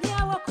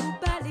akulyawo ku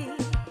bbali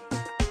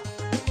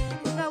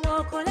nga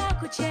w'okola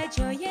ku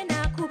kyekyo ye